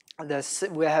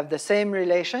 we have the same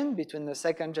relation between the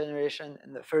second generation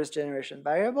and the first generation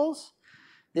variables,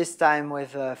 this time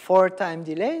with 4 time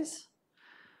delays.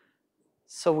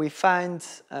 So we find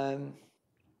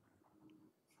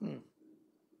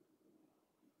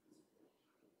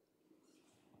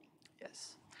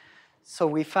yes. So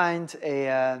we find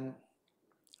a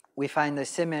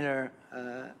similar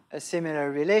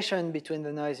relation between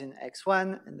the noise in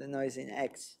x1 and the noise in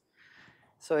x.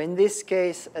 So in this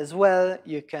case as well,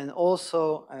 you can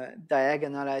also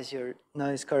diagonalize your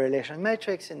noise correlation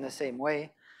matrix in the same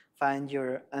way, find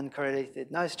your uncorrelated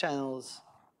noise channels,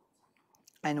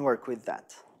 and work with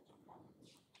that.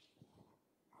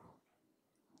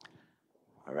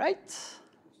 All right.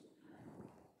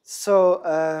 So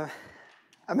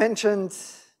I mentioned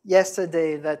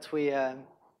yesterday that we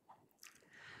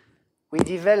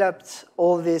developed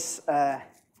all this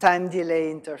time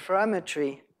delay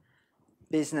interferometry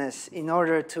business in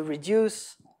order to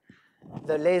reduce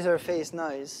the laser phase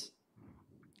noise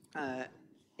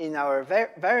in our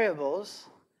variables.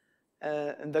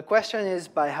 And the question is,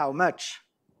 by how much?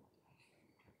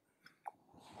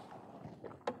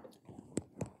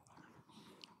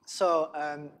 So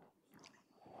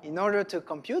in order to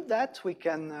compute that, we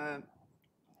can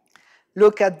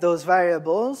look at those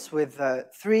variables with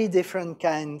 3 different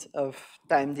kinds of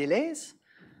time delays.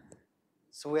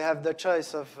 So we have the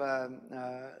choice of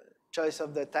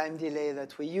the time delay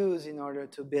that we use in order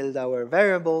to build our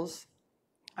variables.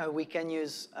 We can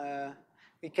use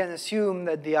we can assume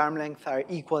that the arm lengths are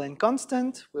equal and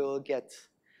constant. We will get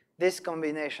this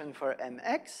combination for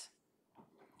mx.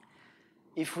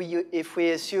 If we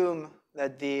assume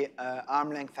that the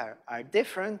arm lengths are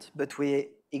different, but we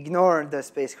ignore the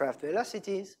spacecraft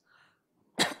velocities,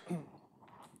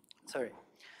 sorry,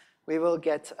 we will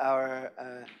get our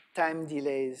time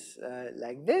delays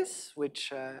like this,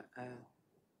 which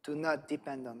do not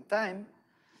depend on time.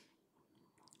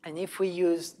 And if we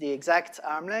use the exact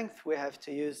arm length, we have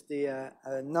to use the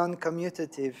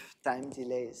non-commutative time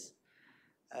delays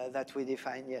that we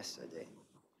defined yesterday,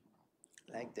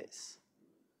 like this.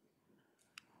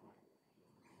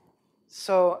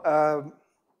 So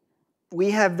we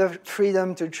have the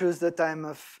freedom to choose the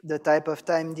type of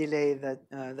time delay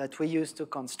that we use to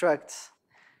construct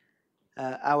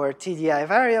our TDI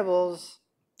variables,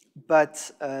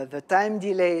 but the time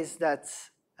delays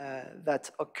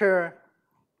that occur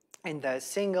in the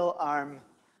single arm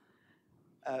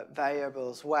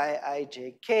variables y, I,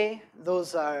 j, k,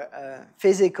 those are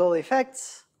physical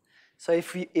effects. So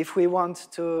if we want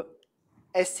to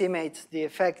estimate the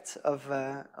effect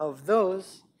of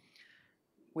those,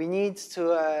 we need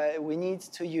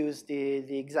to use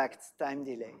the exact time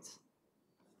delays.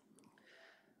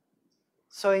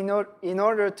 So in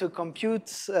order to compute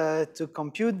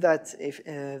that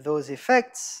those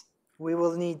effects, we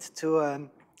will need to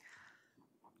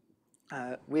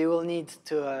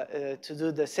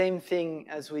do the same thing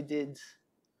as we did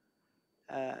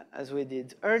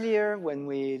earlier when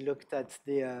we looked at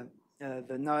the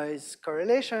noise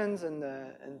correlations and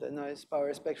the noise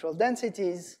power spectral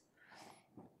densities,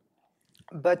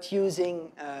 but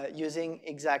using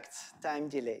exact time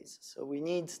delays. So we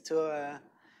need to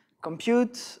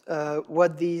compute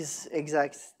what these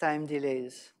exact time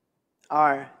delays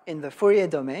are in the Fourier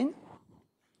domain.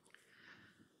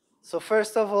 So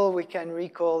first of all, we can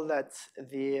recall that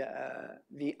the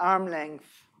arm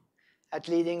length at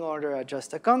leading order are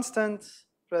just a constant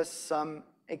plus some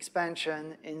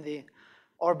expansion in the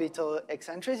orbital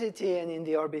eccentricity and in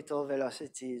the orbital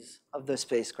velocities of the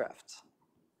spacecraft.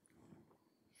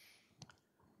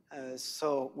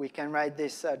 So we can write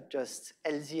this at just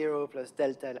L0 plus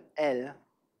delta L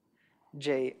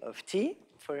j of t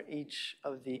for each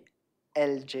of the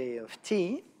Lj of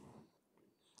t.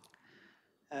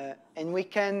 And we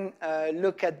can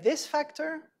look at this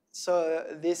factor. So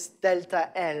this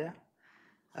delta L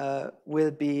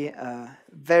will be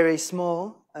very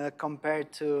small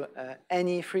compared to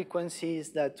any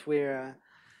frequencies that we're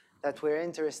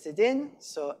interested in.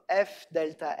 So f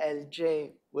delta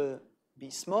Lj will be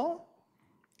small.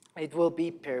 It will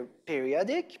be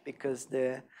periodic because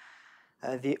the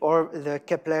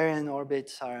Keplerian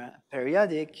orbits are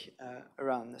periodic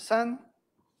around the sun.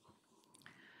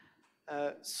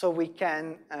 So we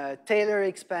can Taylor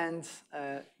expand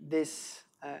this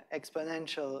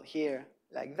exponential here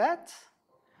like that.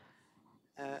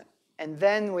 And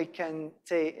then we can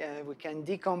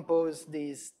decompose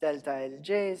these delta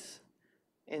Lj's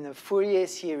in a Fourier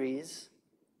series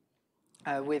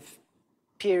with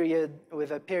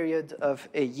a period of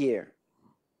a year.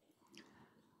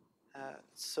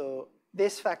 So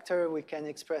this factor we can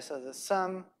express as a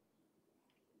sum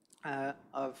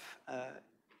of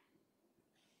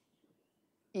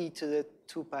e to the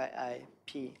 2 pi I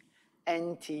p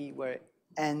nt, where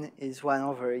n is 1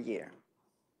 over a year.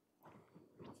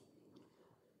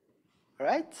 All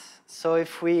right, so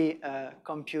if we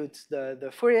compute the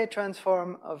Fourier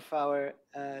transform of our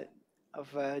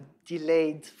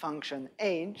delayed function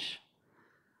h,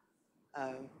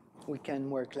 we can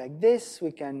work like this.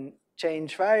 We can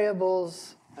change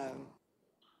variables,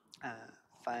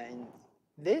 find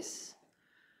this.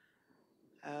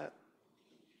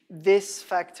 This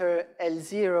factor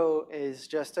L0 is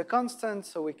just a constant,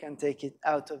 so we can take it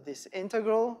out of this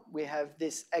integral. We have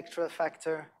this extra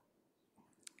factor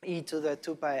e to the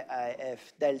 2 pi I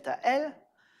f delta L,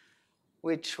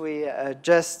 which we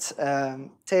just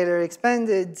Taylor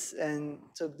expanded and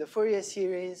took the Fourier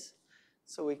series,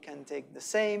 so we can take the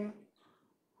same.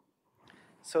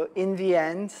 So in the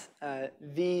end,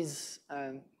 these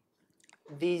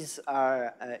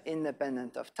are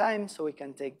independent of time, so we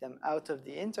can take them out of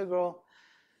the integral.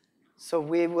 So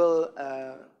we will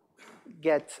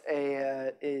get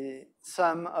a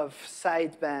sum of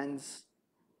sidebands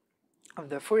of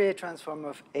the Fourier transform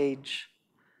of h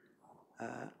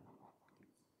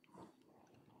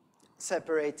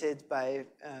separated by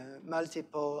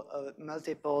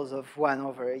multiples of 1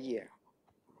 over a year,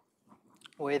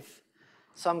 with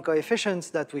some coefficients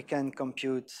that we can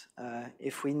compute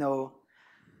if we know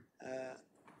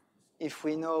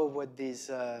what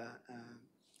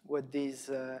these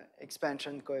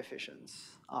expansion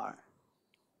coefficients are.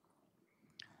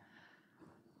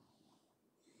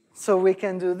 So we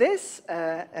can do this,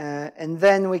 and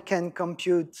then we can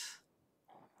compute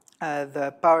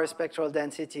the power spectral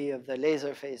density of the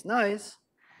laser phase noise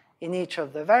in each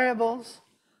of the variables.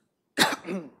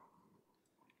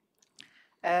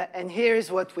 And here is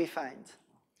what we find.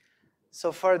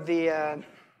 So for the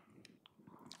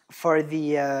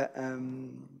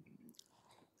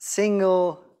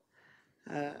single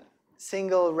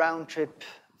round trip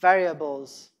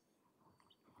variables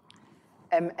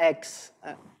mx,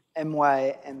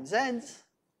 my, mz,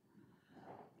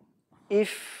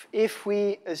 if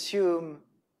we assume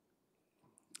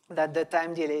that the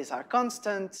time delays are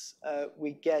constant,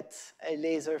 we get a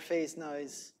laser phase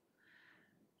noise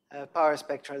power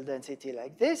spectral density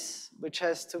like this, which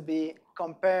has to be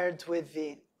compared with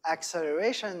the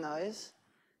acceleration noise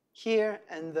here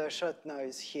and the shot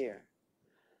noise here.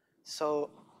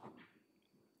 So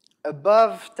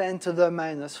above 10 to the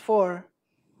minus 4,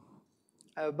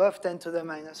 above 10 to the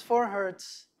minus 4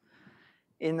 hertz,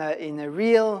 in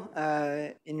real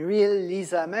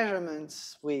LISA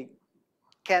measurements, we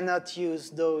cannot use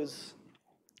those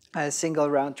single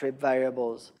round trip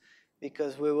variables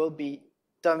because we will be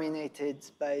dominated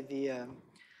by the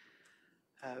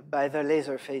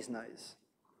laser phase noise.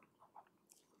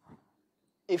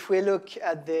 If we look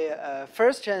at the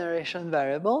first generation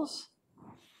variables,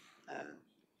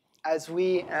 as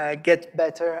we get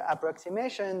better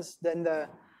approximations, then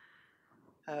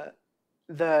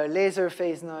the laser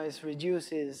phase noise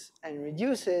reduces and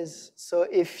reduces. So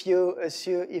if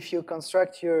you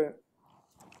construct your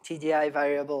TDI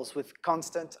variables with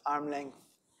constant arm length,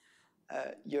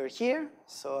 you're here.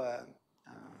 So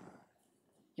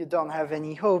you don't have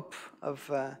any hope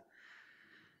of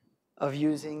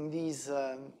using these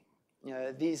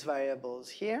variables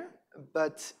here.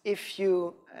 But if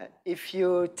you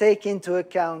take into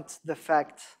account the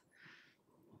fact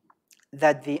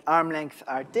that the arm lengths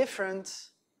are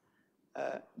different,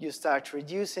 you start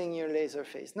reducing your laser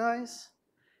phase noise.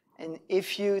 And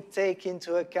if you take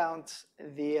into account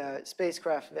the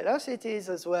spacecraft velocities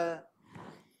as well,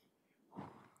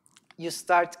 you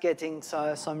start getting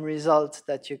some results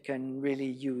that you can really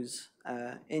use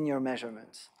in your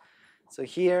measurements. So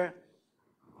here,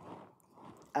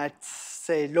 at,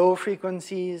 say, low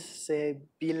frequencies, say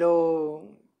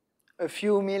below a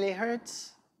few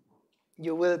millihertz,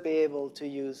 you will be able to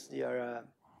use your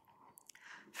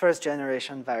first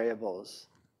generation variables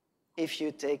if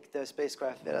you take the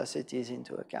spacecraft velocities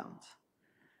into account.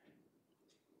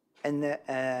 And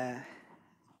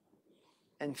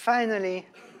finally,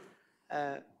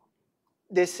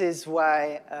 this is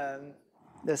why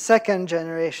the second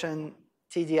generation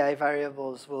TDI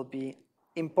variables will be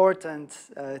important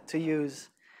to use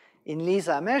in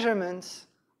LISA measurements.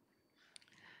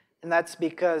 And that's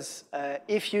because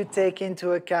if you take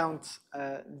into account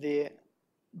the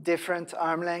different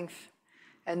arm length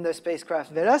and the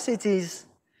spacecraft velocities,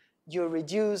 you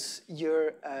reduce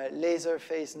your laser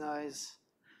phase noise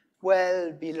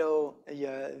well below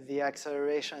the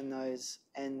acceleration noise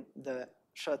and the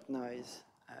shot noise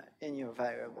in your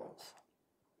variables.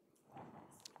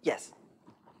 Yes?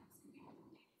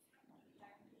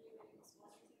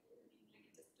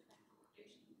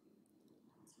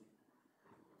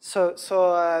 So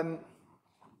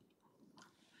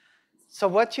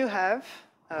what you have,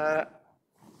 the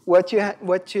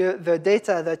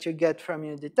data that you get from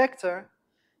your detector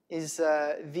is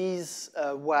these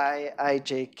y, I,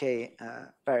 j, k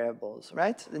variables,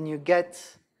 right? And you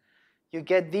get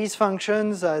these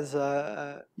functions as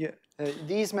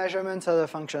these measurements as a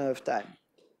function of time.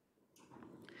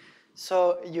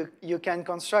 So you can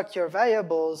construct your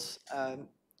variables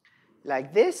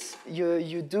like this.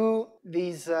 You do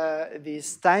these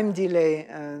time delay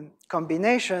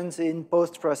combinations in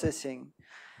post-processing.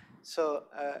 So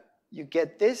you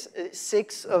get this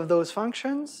 6 of those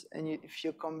functions, and if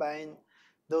you combine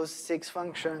those 6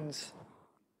 functions,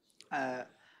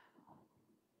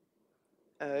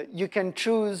 you can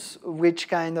choose which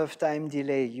kind of time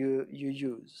delay you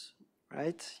use,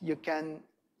 right? You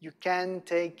can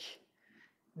take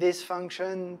this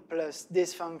function plus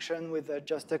this function with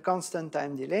just a constant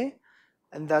time delay,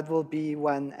 and that will be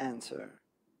one answer,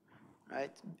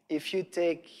 right? If you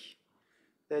take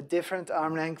the different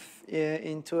arm length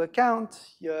into account,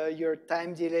 your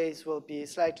time delays will be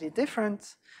slightly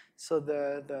different, so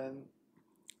the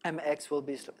mx will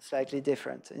be slightly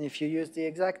different. And if you use the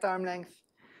exact arm length,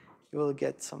 you will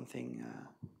get something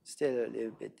still a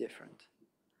little bit different.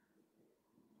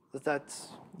 Does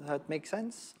that make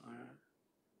sense? Or?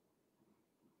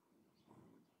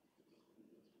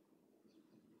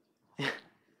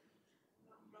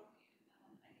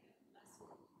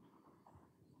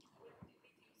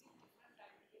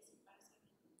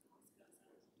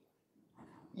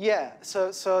 Yeah.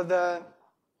 So the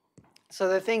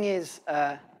thing is,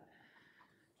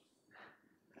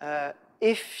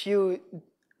 if you,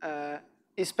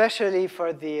 especially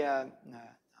for the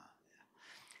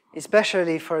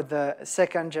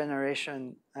second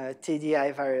generation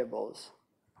TDI variables,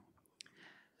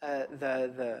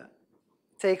 the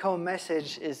take-home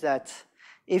message is that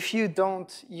if you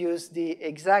don't use the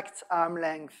exact arm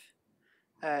length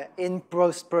in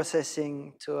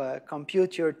post-processing to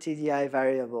compute your TDI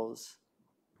variables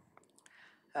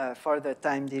for the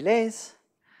time delays,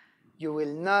 you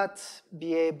will not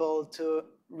be able to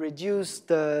reduce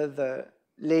the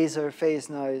laser phase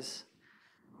noise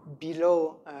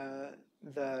below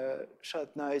the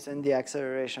shot noise and the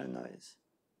acceleration noise.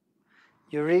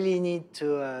 You really need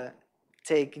to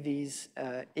take these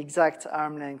exact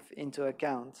arm length into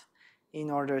account in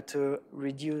order to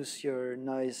reduce your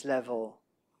noise level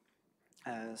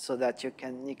so that you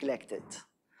can neglect it.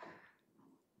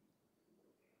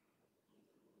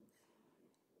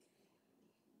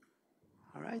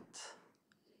 All right.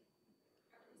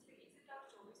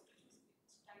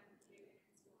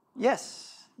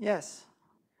 Yes, yes.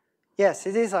 Yes,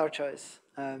 it is our choice.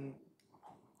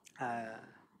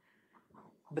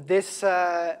 But this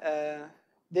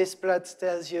this plot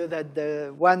tells you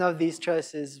that one of these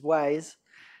choices is wise,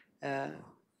 and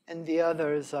the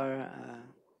others are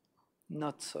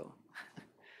not so.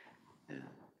 Yeah.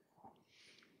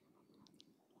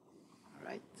 All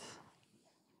right.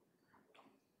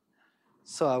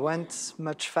 So I went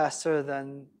much faster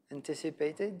than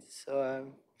anticipated. So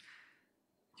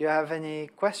do you have any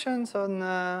questions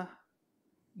on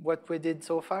what we did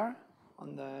so far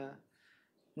on the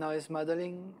noise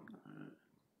modeling?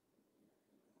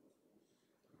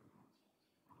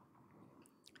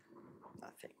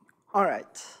 Nothing. All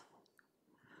right.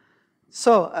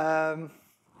 So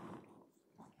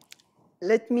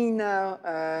let me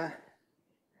now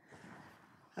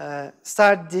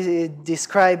start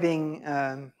describing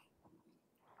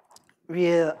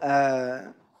real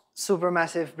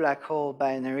supermassive black hole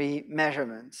binary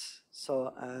measurements.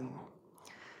 So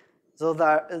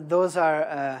those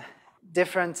are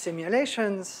different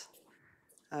simulations.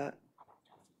 I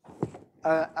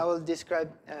will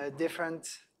describe different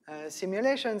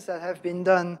simulations that have been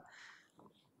done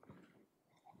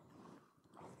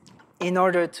in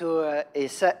order to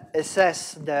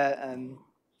assess the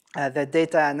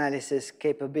data analysis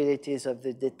capabilities of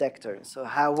the detector. So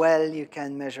how well you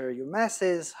can measure your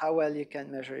masses, how well you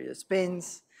can measure your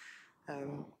spins,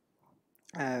 and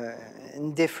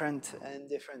different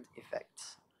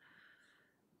effects.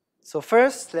 So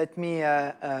first, let me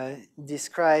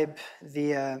describe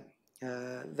the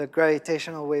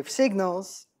gravitational wave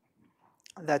signals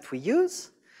that we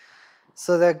use.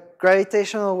 So the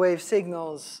gravitational wave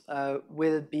signals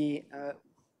will be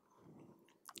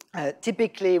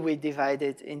typically we divide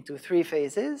it into three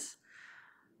phases.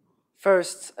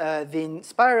 First, the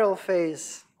spiral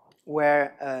phase,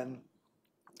 where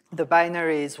the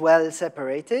binary is well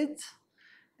separated,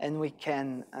 and we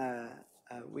can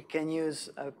use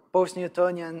a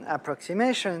post-Newtonian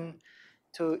approximation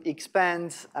to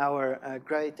expand our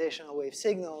gravitational wave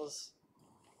signals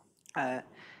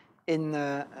in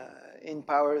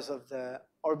powers of the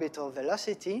orbital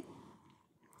velocity,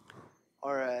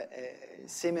 or a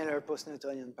similar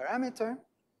post-Newtonian parameter.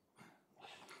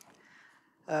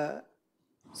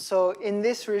 So in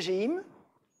this regime,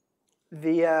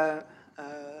 the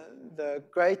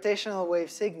gravitational wave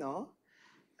signal,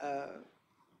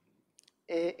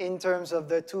 in terms of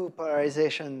the two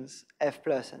polarizations F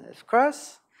plus and F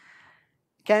cross,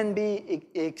 can be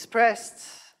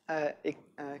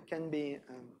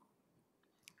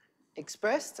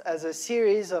expressed as a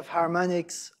series of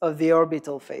harmonics of the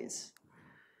orbital phase.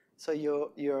 So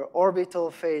your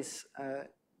orbital phase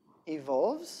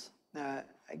evolves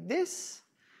like this,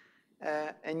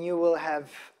 and you will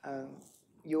have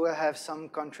some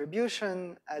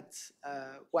contribution at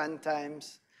 1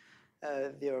 times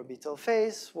the orbital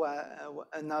phase,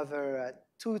 another at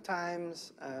 2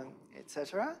 times,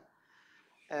 etc.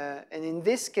 And in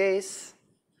this case,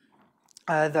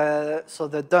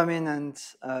 the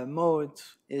dominant mode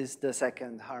is the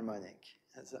second harmonic,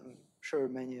 as I'm sure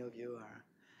many of you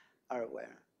are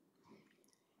aware.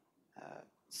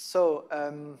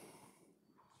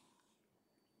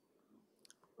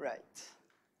 Right.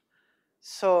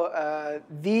 So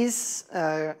these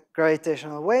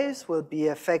gravitational waves will be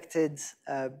affected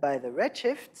by the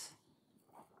redshift.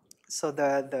 So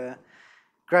the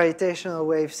gravitational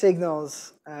wave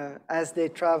signals, as they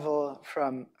travel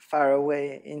from far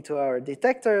away into our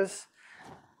detectors,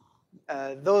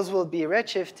 those will be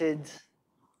redshifted.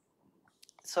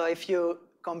 So if you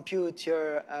compute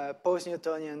your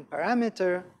post-Newtonian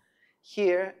parameter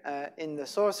here in the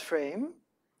source frame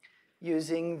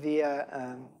using the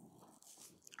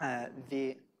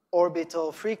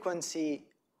orbital frequency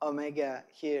omega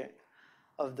here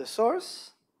of the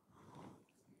source.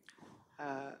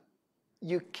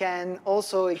 You can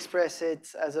also express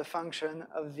it as a function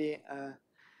of the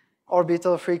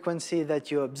orbital frequency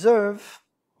that you observe,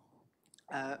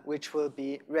 which will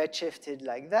be redshifted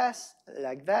like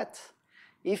that,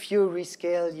 if you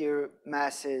rescale your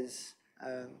masses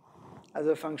as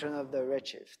a function of the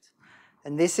redshift.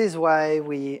 And this is why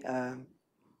we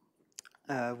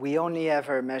only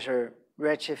ever measure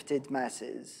redshifted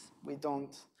masses. We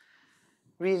don't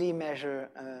really measure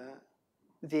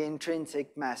the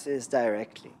intrinsic masses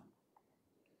directly.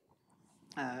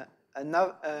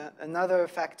 Another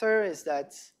factor is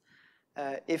that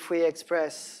if we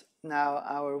express now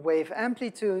our wave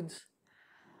amplitude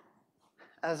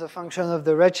as a function of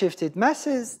the redshifted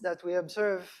masses that we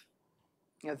observe,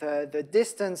 the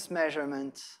distance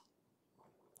measurement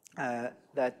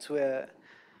that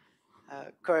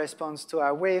corresponds to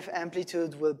our wave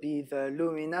amplitude will be the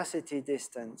luminosity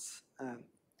distance,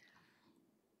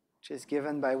 which is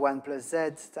given by 1 plus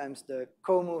z times the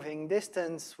co-moving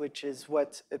distance, which is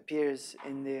what appears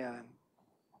in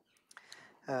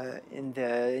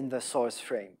the source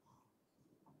frame.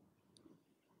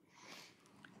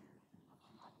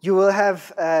 You will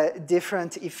have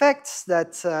different effects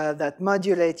that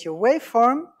modulate your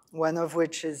waveform, one of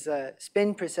which is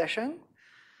spin precession.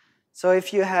 So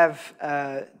if you have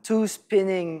two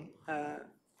spinning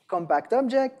compact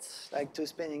objects, like two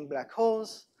spinning black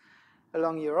holes,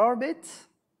 along your orbit,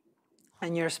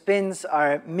 and your spins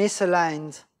are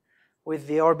misaligned with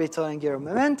the orbital angular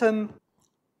momentum,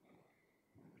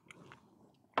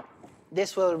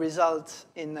 this will result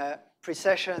in a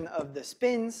precession of the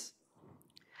spins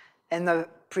and a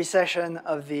precession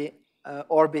of the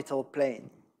orbital plane.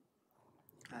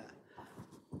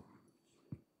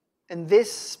 And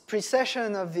this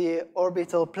precession of the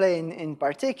orbital plane in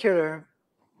particular,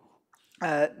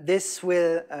 this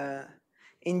will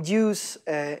induce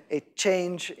a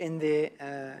change in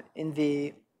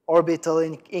the orbital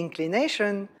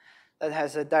inclination that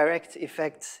has a direct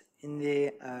effect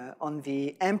on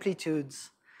the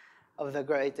amplitudes of the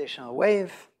gravitational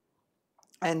wave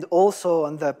and also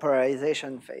on the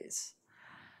polarization phase.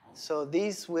 So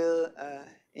these will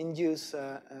induce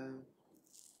a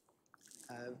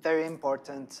very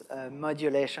important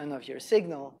modulation of your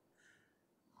signal.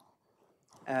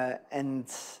 And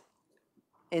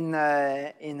in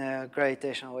a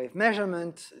gravitational wave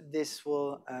measurement, this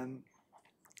will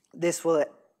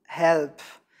help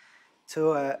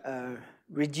to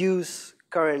reduce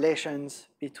correlations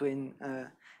between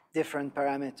different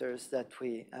parameters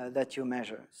that you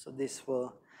measure. So this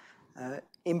will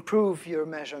improve your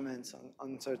measurements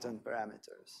on certain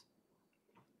parameters.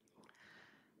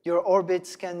 Your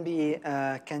orbits can be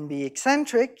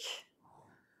eccentric.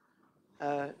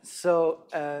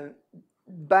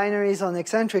 Binaries on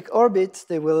eccentric orbits,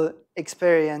 they will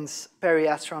experience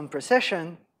periastron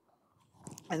precession.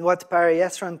 And what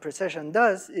periastron precession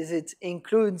does is it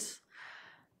includes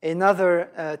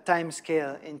another time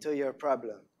scale into your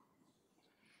problem.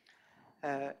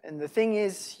 And the thing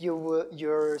is,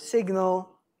 your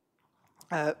signal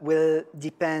will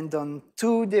depend on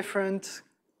two different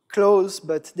close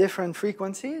but different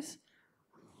frequencies.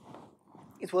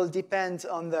 It will depend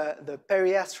on the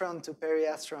periastron to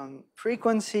periastron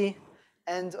frequency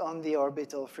and on the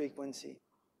orbital frequency.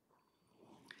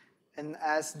 And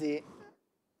as the,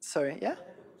 sorry, yeah?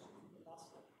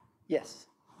 Yes.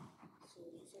 So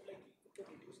you said like it can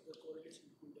reduce the correlation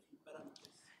between different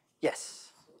parameters.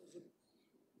 Yes. So is it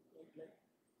like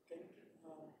can it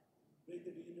break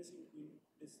the degeneracy between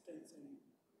distance and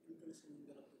inclination in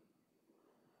the other?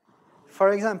 For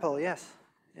example, yes,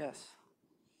 yes.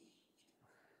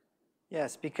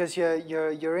 Yes, because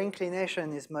your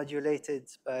inclination is modulated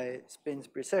by spin's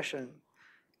precession,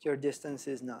 your distance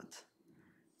is not.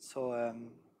 So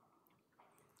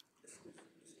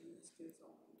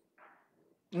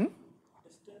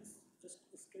Distance just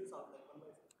scales out like 1 by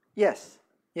 4. yes,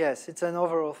 yes, it's an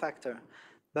overall factor,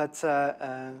 but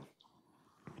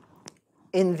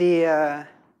in the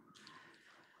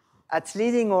at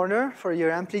leading order for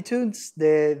your amplitudes,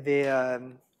 they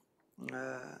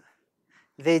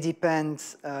depend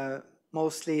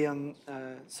mostly on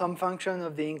some function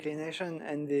of the inclination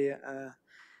and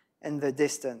the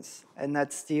distance, and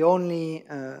that's the only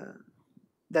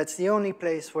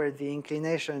place where the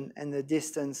inclination and the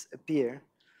distance appear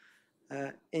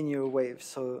in your wave.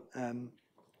 So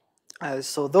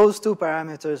so those two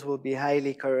parameters will be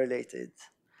highly correlated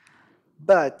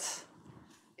But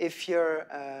if your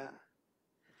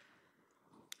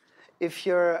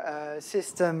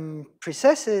system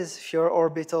precesses, if your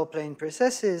orbital plane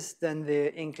precesses, then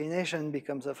the inclination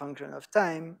becomes a function of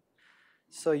time.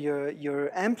 So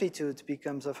your amplitude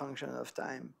becomes a function of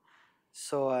time.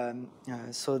 So,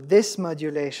 so this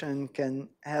modulation can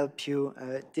help you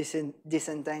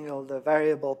disentangle the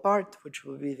variable part, which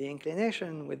will be the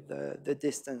inclination, with the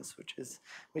distance,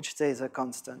 which stays a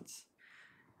constant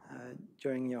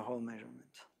during your whole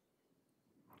measurement.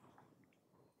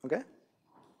 Okay?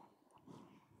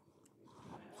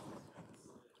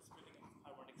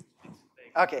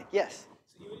 Okay, yes.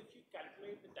 So even if you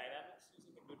calculate the dynamics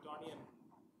using a Newtonian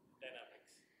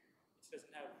dynamics, which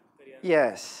doesn't have very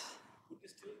yes. Would you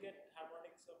still get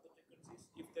harmonics of the frequencies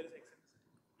if there is eccentricity?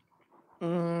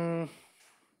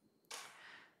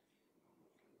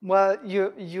 Well,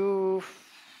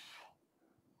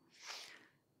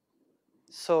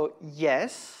 so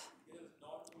yes.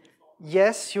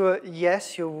 Yes,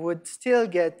 you would still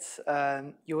get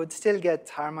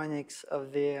harmonics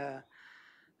of the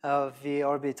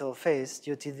orbital phase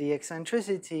due to the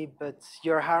eccentricity, but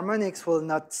your harmonics will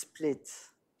not split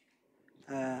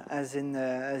as in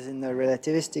the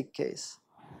relativistic case.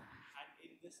 And in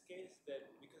this case, then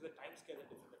because the time scale is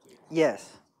different.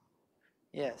 Yes.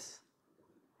 Yes.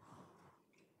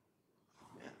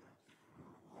 Yeah.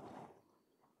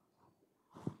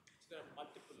 So there are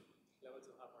multiple levels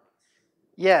of harmonics.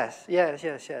 Yes.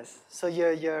 So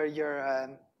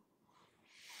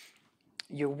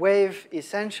your wave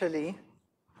essentially.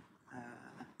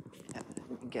 Let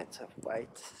me get a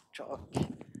white chalk.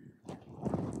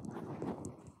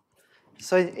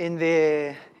 So in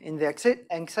the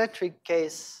eccentric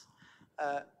case,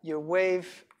 your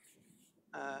wave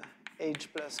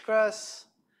H plus cross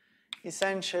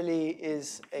essentially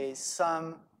is a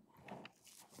sum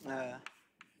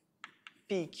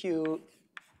PQ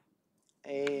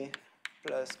A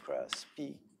plus cross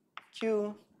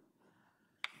PQ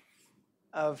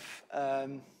of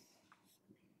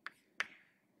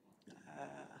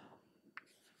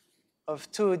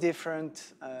two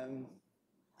different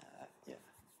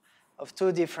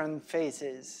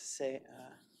phases, say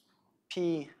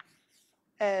P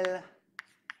L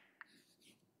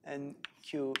and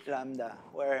Q lambda,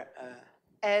 where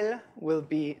L will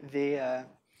be the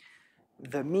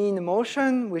mean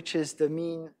motion, which is the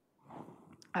mean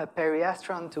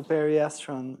periastron to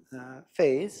periastron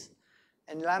phase,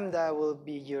 and lambda will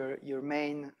be your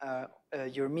mean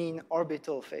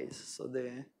orbital phase, so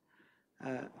the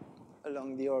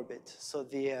along the orbit. So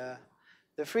the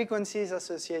frequencies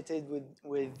associated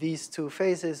with these two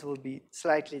phases will be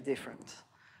slightly different.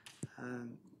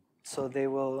 So they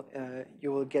will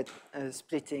you will get a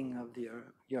splitting of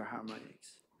your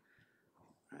harmonics.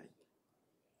 Right.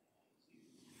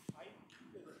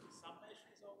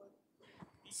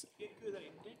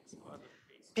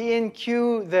 P and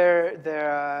Q,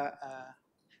 they're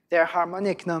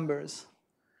harmonic numbers.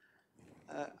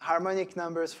 Harmonic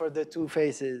numbers for the two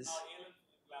phases.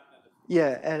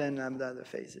 Yeah, L and lambda, the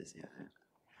phases. Yeah.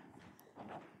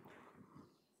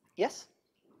 Yes?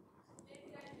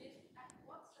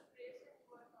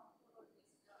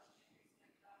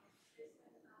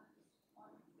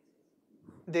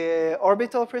 The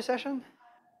orbital precession?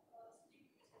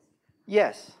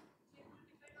 Yes.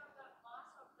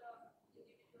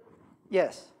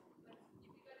 Yes.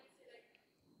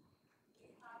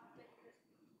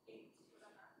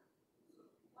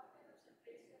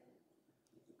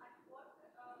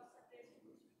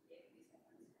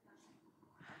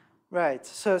 Right.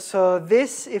 So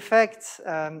this effect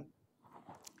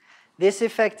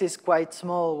is quite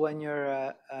small when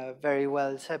you're very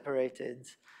well separated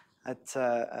at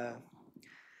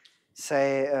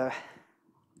say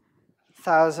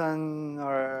 1,000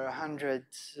 or 100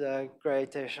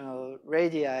 gravitational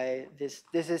radii. This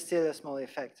is still a small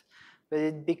effect, but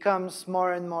it becomes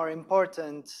more and more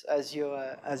important as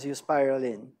you spiral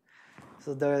in.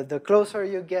 So the closer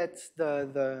you get,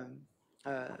 the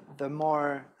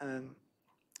more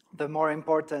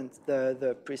important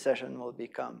the precession will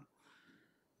become.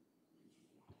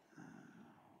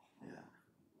 Yeah.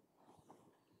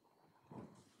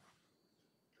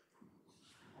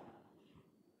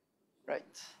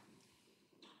 Right.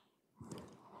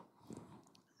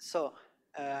 So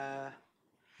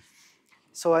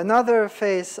another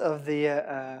phase of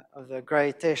the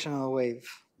gravitational wave,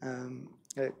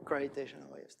 gravitational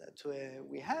waves that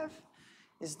we have,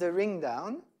 is the ring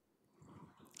down.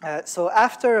 So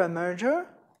after a merger,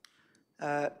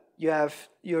 you have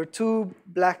your two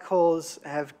black holes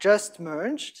have just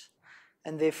merged,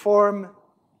 and they form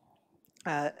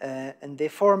and they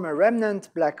form a remnant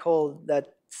black hole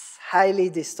that's highly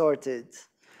distorted,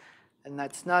 and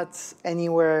that's not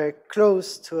anywhere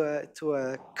close to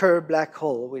a Kerr black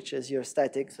hole, which is your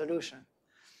static solution.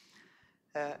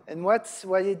 And what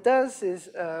it does is,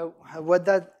 what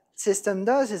that system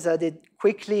does is that it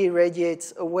quickly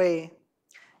radiates away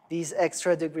these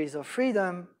extra degrees of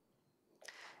freedom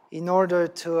in order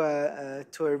to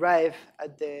arrive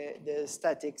at the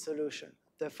static solution,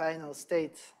 the final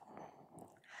state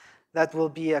that will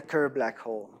be a Kerr black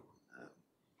hole.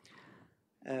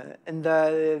 And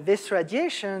this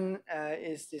radiation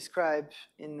is described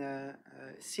in a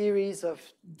series of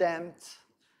damped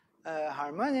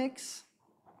harmonics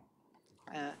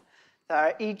that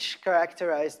are each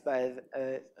characterized by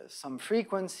some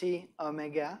frequency,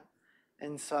 omega,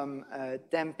 and some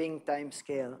damping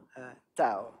timescale,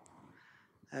 tau.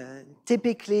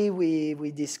 Typically,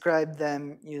 we describe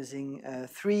them using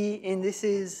 3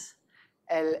 indices,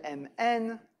 L, M,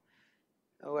 N,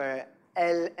 where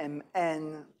L, M,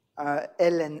 N,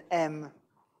 L and M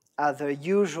are the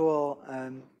usual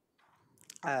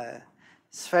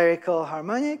spherical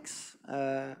harmonics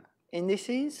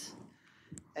indices,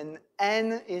 and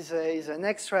N is an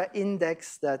extra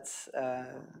index that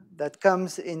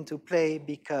comes into play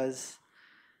because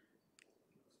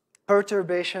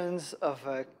perturbations of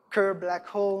a Kerr black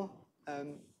hole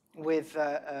with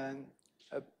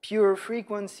pure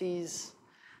frequencies,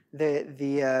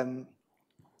 the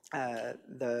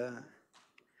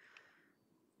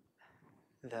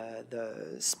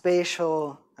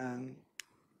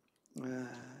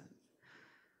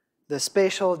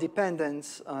spatial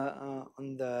dependence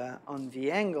on the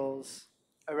angles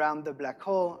around the black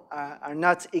hole are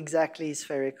not exactly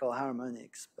spherical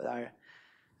harmonics, but are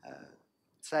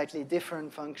slightly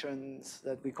different functions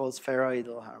that we call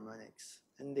spheroidal harmonics,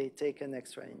 and they take an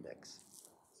extra index.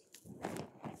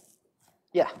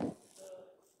 Yeah.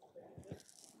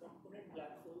 Component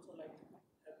black holes are like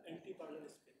have anti-parallel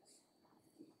spins.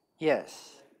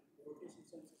 Yes. Like rotations.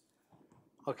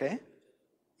 Okay.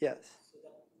 Yes. So the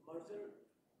merger,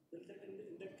 will that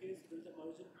in that case, will the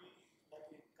merger be like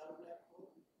a Kerr black hole?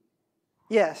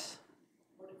 Yes.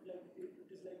 What if like it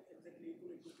is like exactly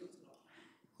equal equations now?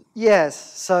 Yes.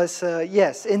 So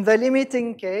yes, in the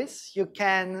limiting case, you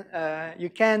can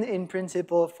in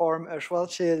principle form a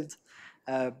Schwarzschild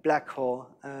black hole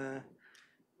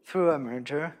through a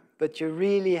merger, but you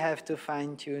really have to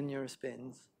fine-tune your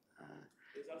spins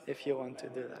if you want to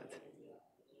do that.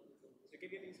 You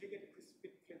can easily get this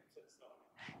spin flips and stuff.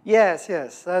 Yes,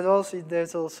 yes.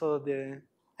 There's also the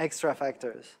extra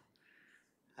factors.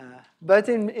 But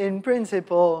in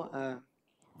principle,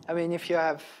 I mean, if you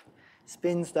have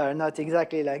spins that are not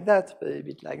exactly like that, but a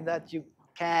bit like that, you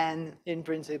can, in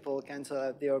principle, cancel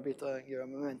out the orbital angular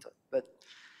momentum. But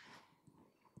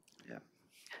yeah,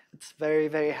 it's very,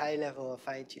 very high level of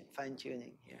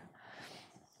fine-tuning here.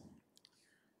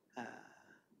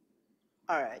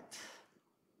 All right.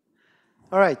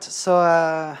 All right. So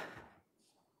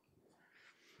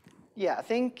yeah, I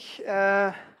think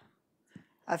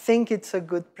it's a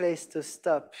good place to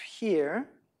stop here.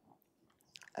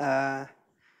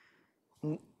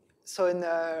 So in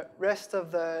the rest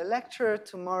of the lecture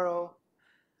tomorrow,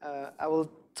 I will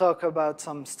talk about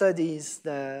some studies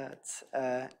that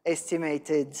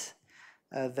estimated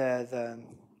the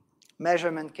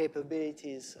measurement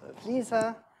capabilities of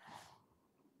LISA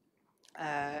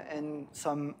and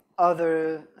some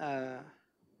other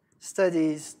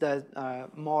studies that are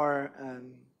more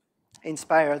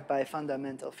inspired by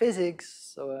fundamental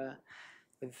physics. So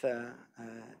with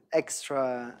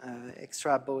extra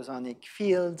bosonic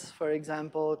fields, for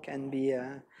example, can be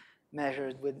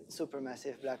measured with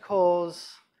supermassive black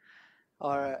holes,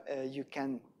 or you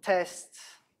can test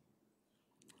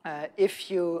if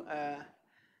you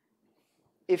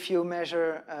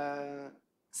measure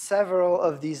several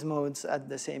of these modes at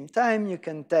the same time, you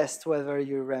can test whether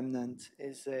your remnant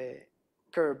is a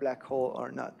Kerr black hole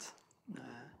or not.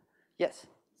 Yes.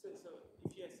 So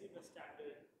if you assume a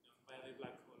standard binary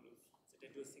black hole of say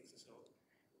 10 to the 6 or so,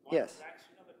 what Yes.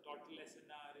 fraction of the total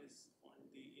SNR is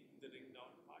in the ring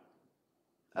down part?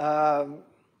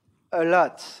 A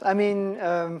lot. I mean,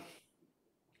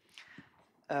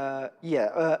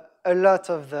 yeah, a lot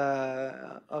of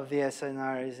the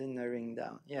SNR is in the ring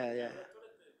down. Yeah, yeah. I thought that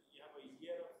you have a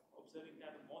year of observing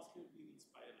that mostly would be in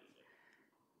spiral. Right?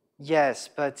 Yes,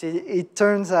 but it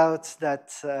turns out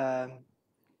that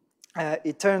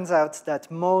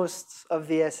most of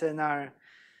the SNR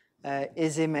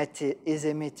is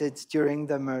emitted during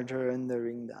the merger and the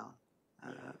ring down.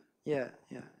 Yeah.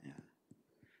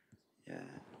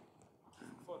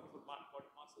 For what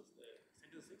masses? The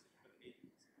 10 to the 6 or 8?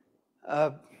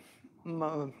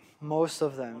 Most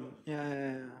of them.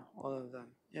 Yeah, all of them.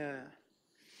 Yeah.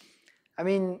 I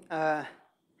mean,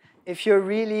 if you're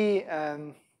really, I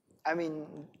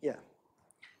mean, yeah.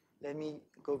 Let me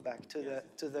go back to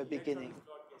the beginning.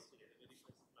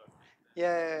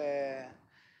 Yeah.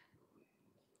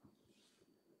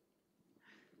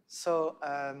 So,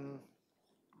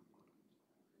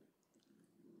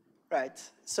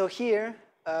 right. So here,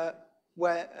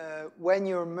 when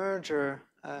your merger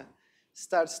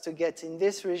starts to get in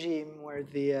this regime where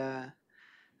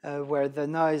the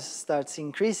noise starts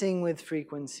increasing with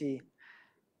frequency,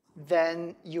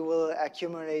 then you will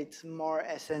accumulate more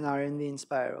SNR in the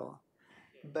inspiral.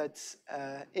 But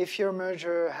if your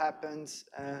merger happens,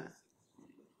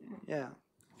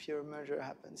 if your merger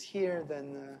happens here,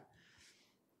 then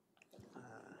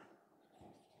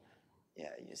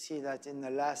you see that in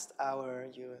the last hour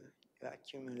you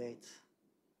accumulate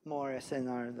more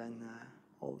SNR than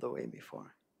all the way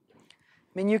before.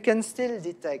 I mean, you can still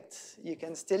detect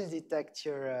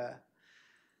your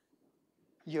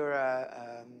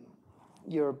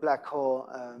black hole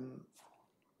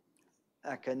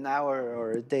like an hour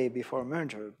or a day before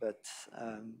merger, but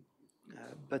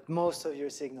most of your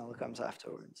signal comes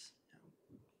afterwards.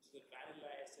 So the vanilla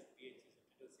SMPH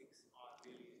and 6 are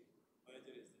really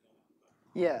merger is the normal part.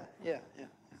 Yeah.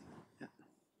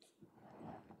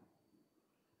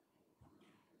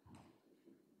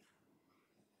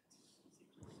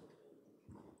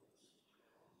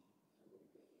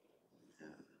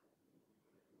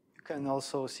 You can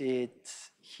also see it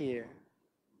here,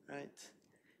 right?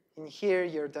 In here,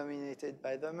 you're dominated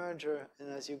by the merger,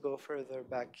 and as you go further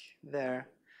back there,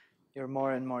 you're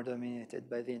more and more dominated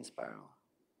by the inspiral.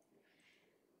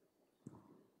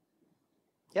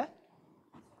 Yeah?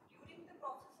 During the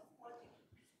process of merging,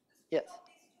 Yes. of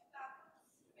these two black holes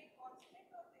remain constant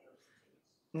or they also change?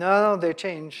 No, they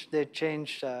change. They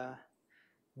change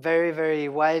very, very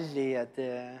wildly at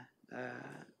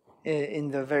in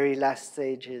the very last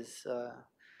stages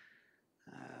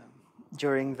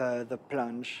during the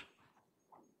plunge.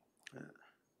 Do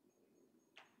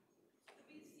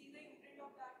we see the imprint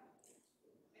of that?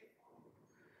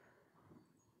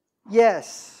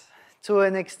 Yes, to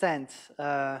an extent,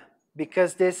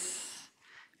 because this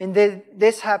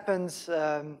happens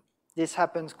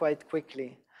quite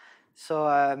quickly.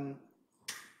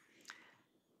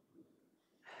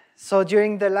 So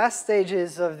during the last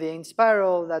stages of the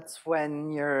inspiral, that's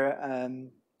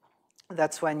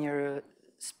when your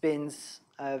spins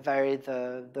vary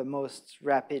the most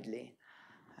rapidly.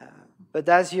 But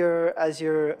as you're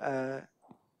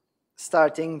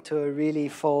starting to really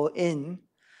fall in,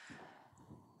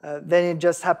 then it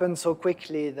just happens so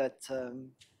quickly that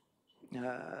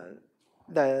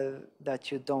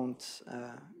that you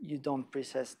don't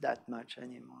precess that much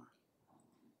anymore.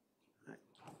 Right.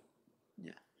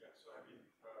 Yeah. Yeah, so I mean,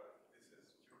 this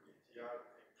is purely GR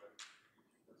thing, but if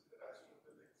you consider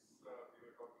astrophysics, we were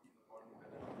talking in the morning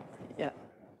that Yeah.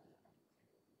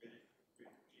 very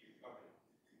quickly, I mean,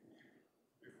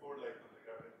 before like the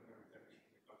gravitational emission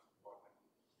becomes important.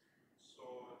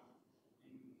 So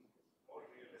in more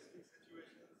realistic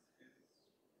situations, is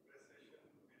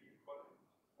precision very important?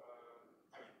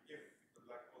 I mean, if the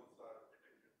black holes are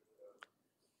detected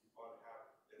or have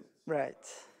this. Right.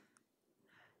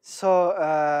 So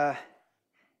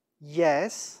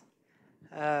yes,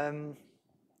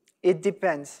 it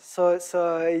depends. So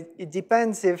it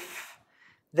depends if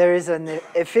there is an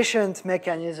efficient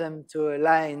mechanism to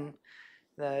align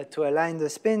the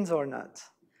spins or not.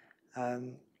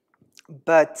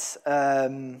 But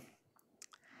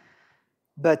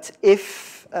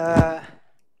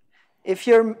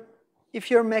if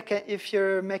your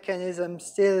mechanism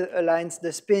still aligns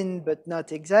the spin but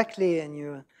not exactly,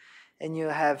 and you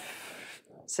have,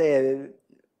 say,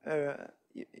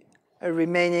 a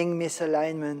remaining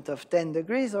misalignment of 10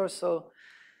 degrees or so,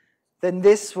 then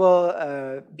this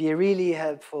will be really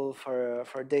helpful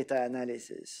for data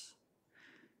analysis.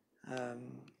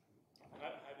 Having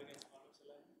a small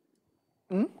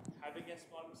misalignment? Having a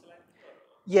small misalignment?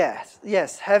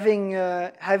 Yes. Having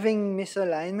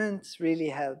misalignment really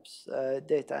helps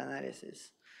data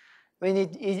analysis. I mean,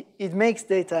 it makes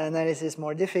data analysis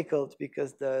more difficult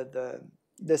because the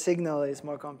signal is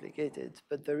more complicated,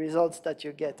 but the results that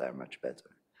you get are much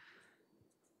better.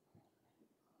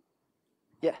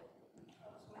 Yeah.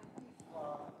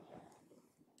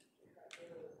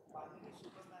 Binary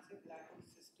supermassive black hole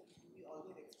systems, do we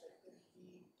always expect them to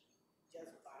be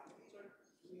just binary, or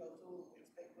do we also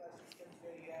expect to have systems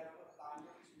where you have a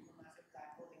binary supermassive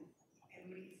black hole in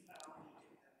every around each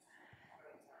of them,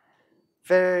 for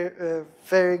example?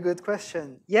 Very good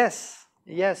question. Yes,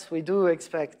 yes, we do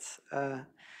expect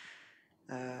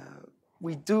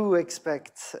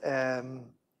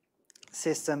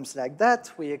systems like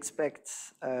that. We expect,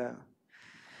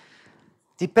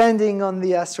 depending on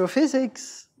the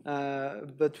astrophysics,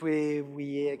 but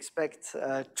we expect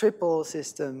triple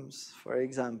systems, for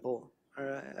example,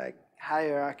 like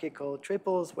hierarchical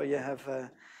triples where you have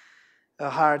a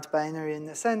hard binary in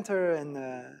the center and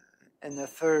a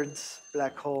third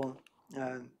black hole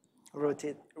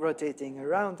rotating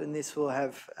around, and this will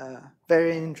have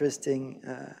very interesting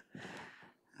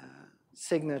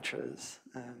signatures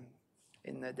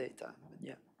in the data. But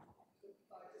yeah. Just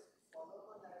follow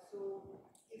up on that. So,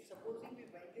 if supposing we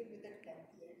went in with a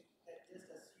template that just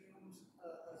assumes a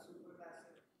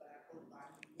supermassive black hole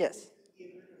binary, Yes. would we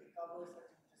be able to recover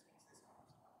such interesting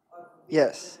systems? Or will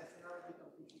Yes. the SNR be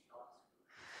completely lost?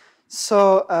 So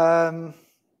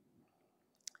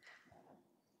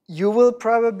you will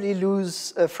probably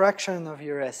lose a fraction of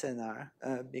your SNR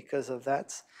because of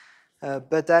that.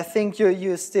 But I think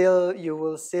you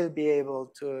will still be able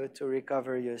to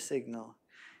recover your signal,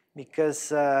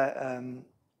 because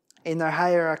in a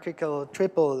hierarchical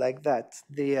triple like that,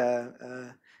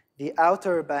 the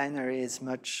outer binary is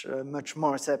much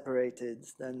more separated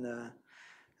than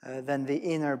the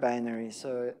inner binary.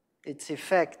 So its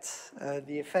effect,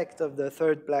 the effect of the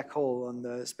third black hole on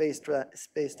the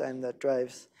space-time that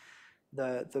drives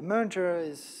the merger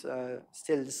is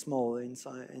still small in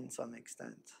some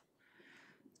extent.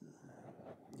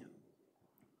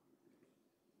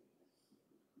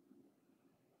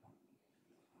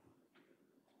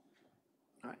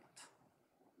 Right.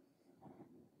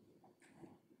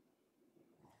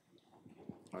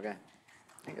 Okay.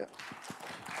 Thank you.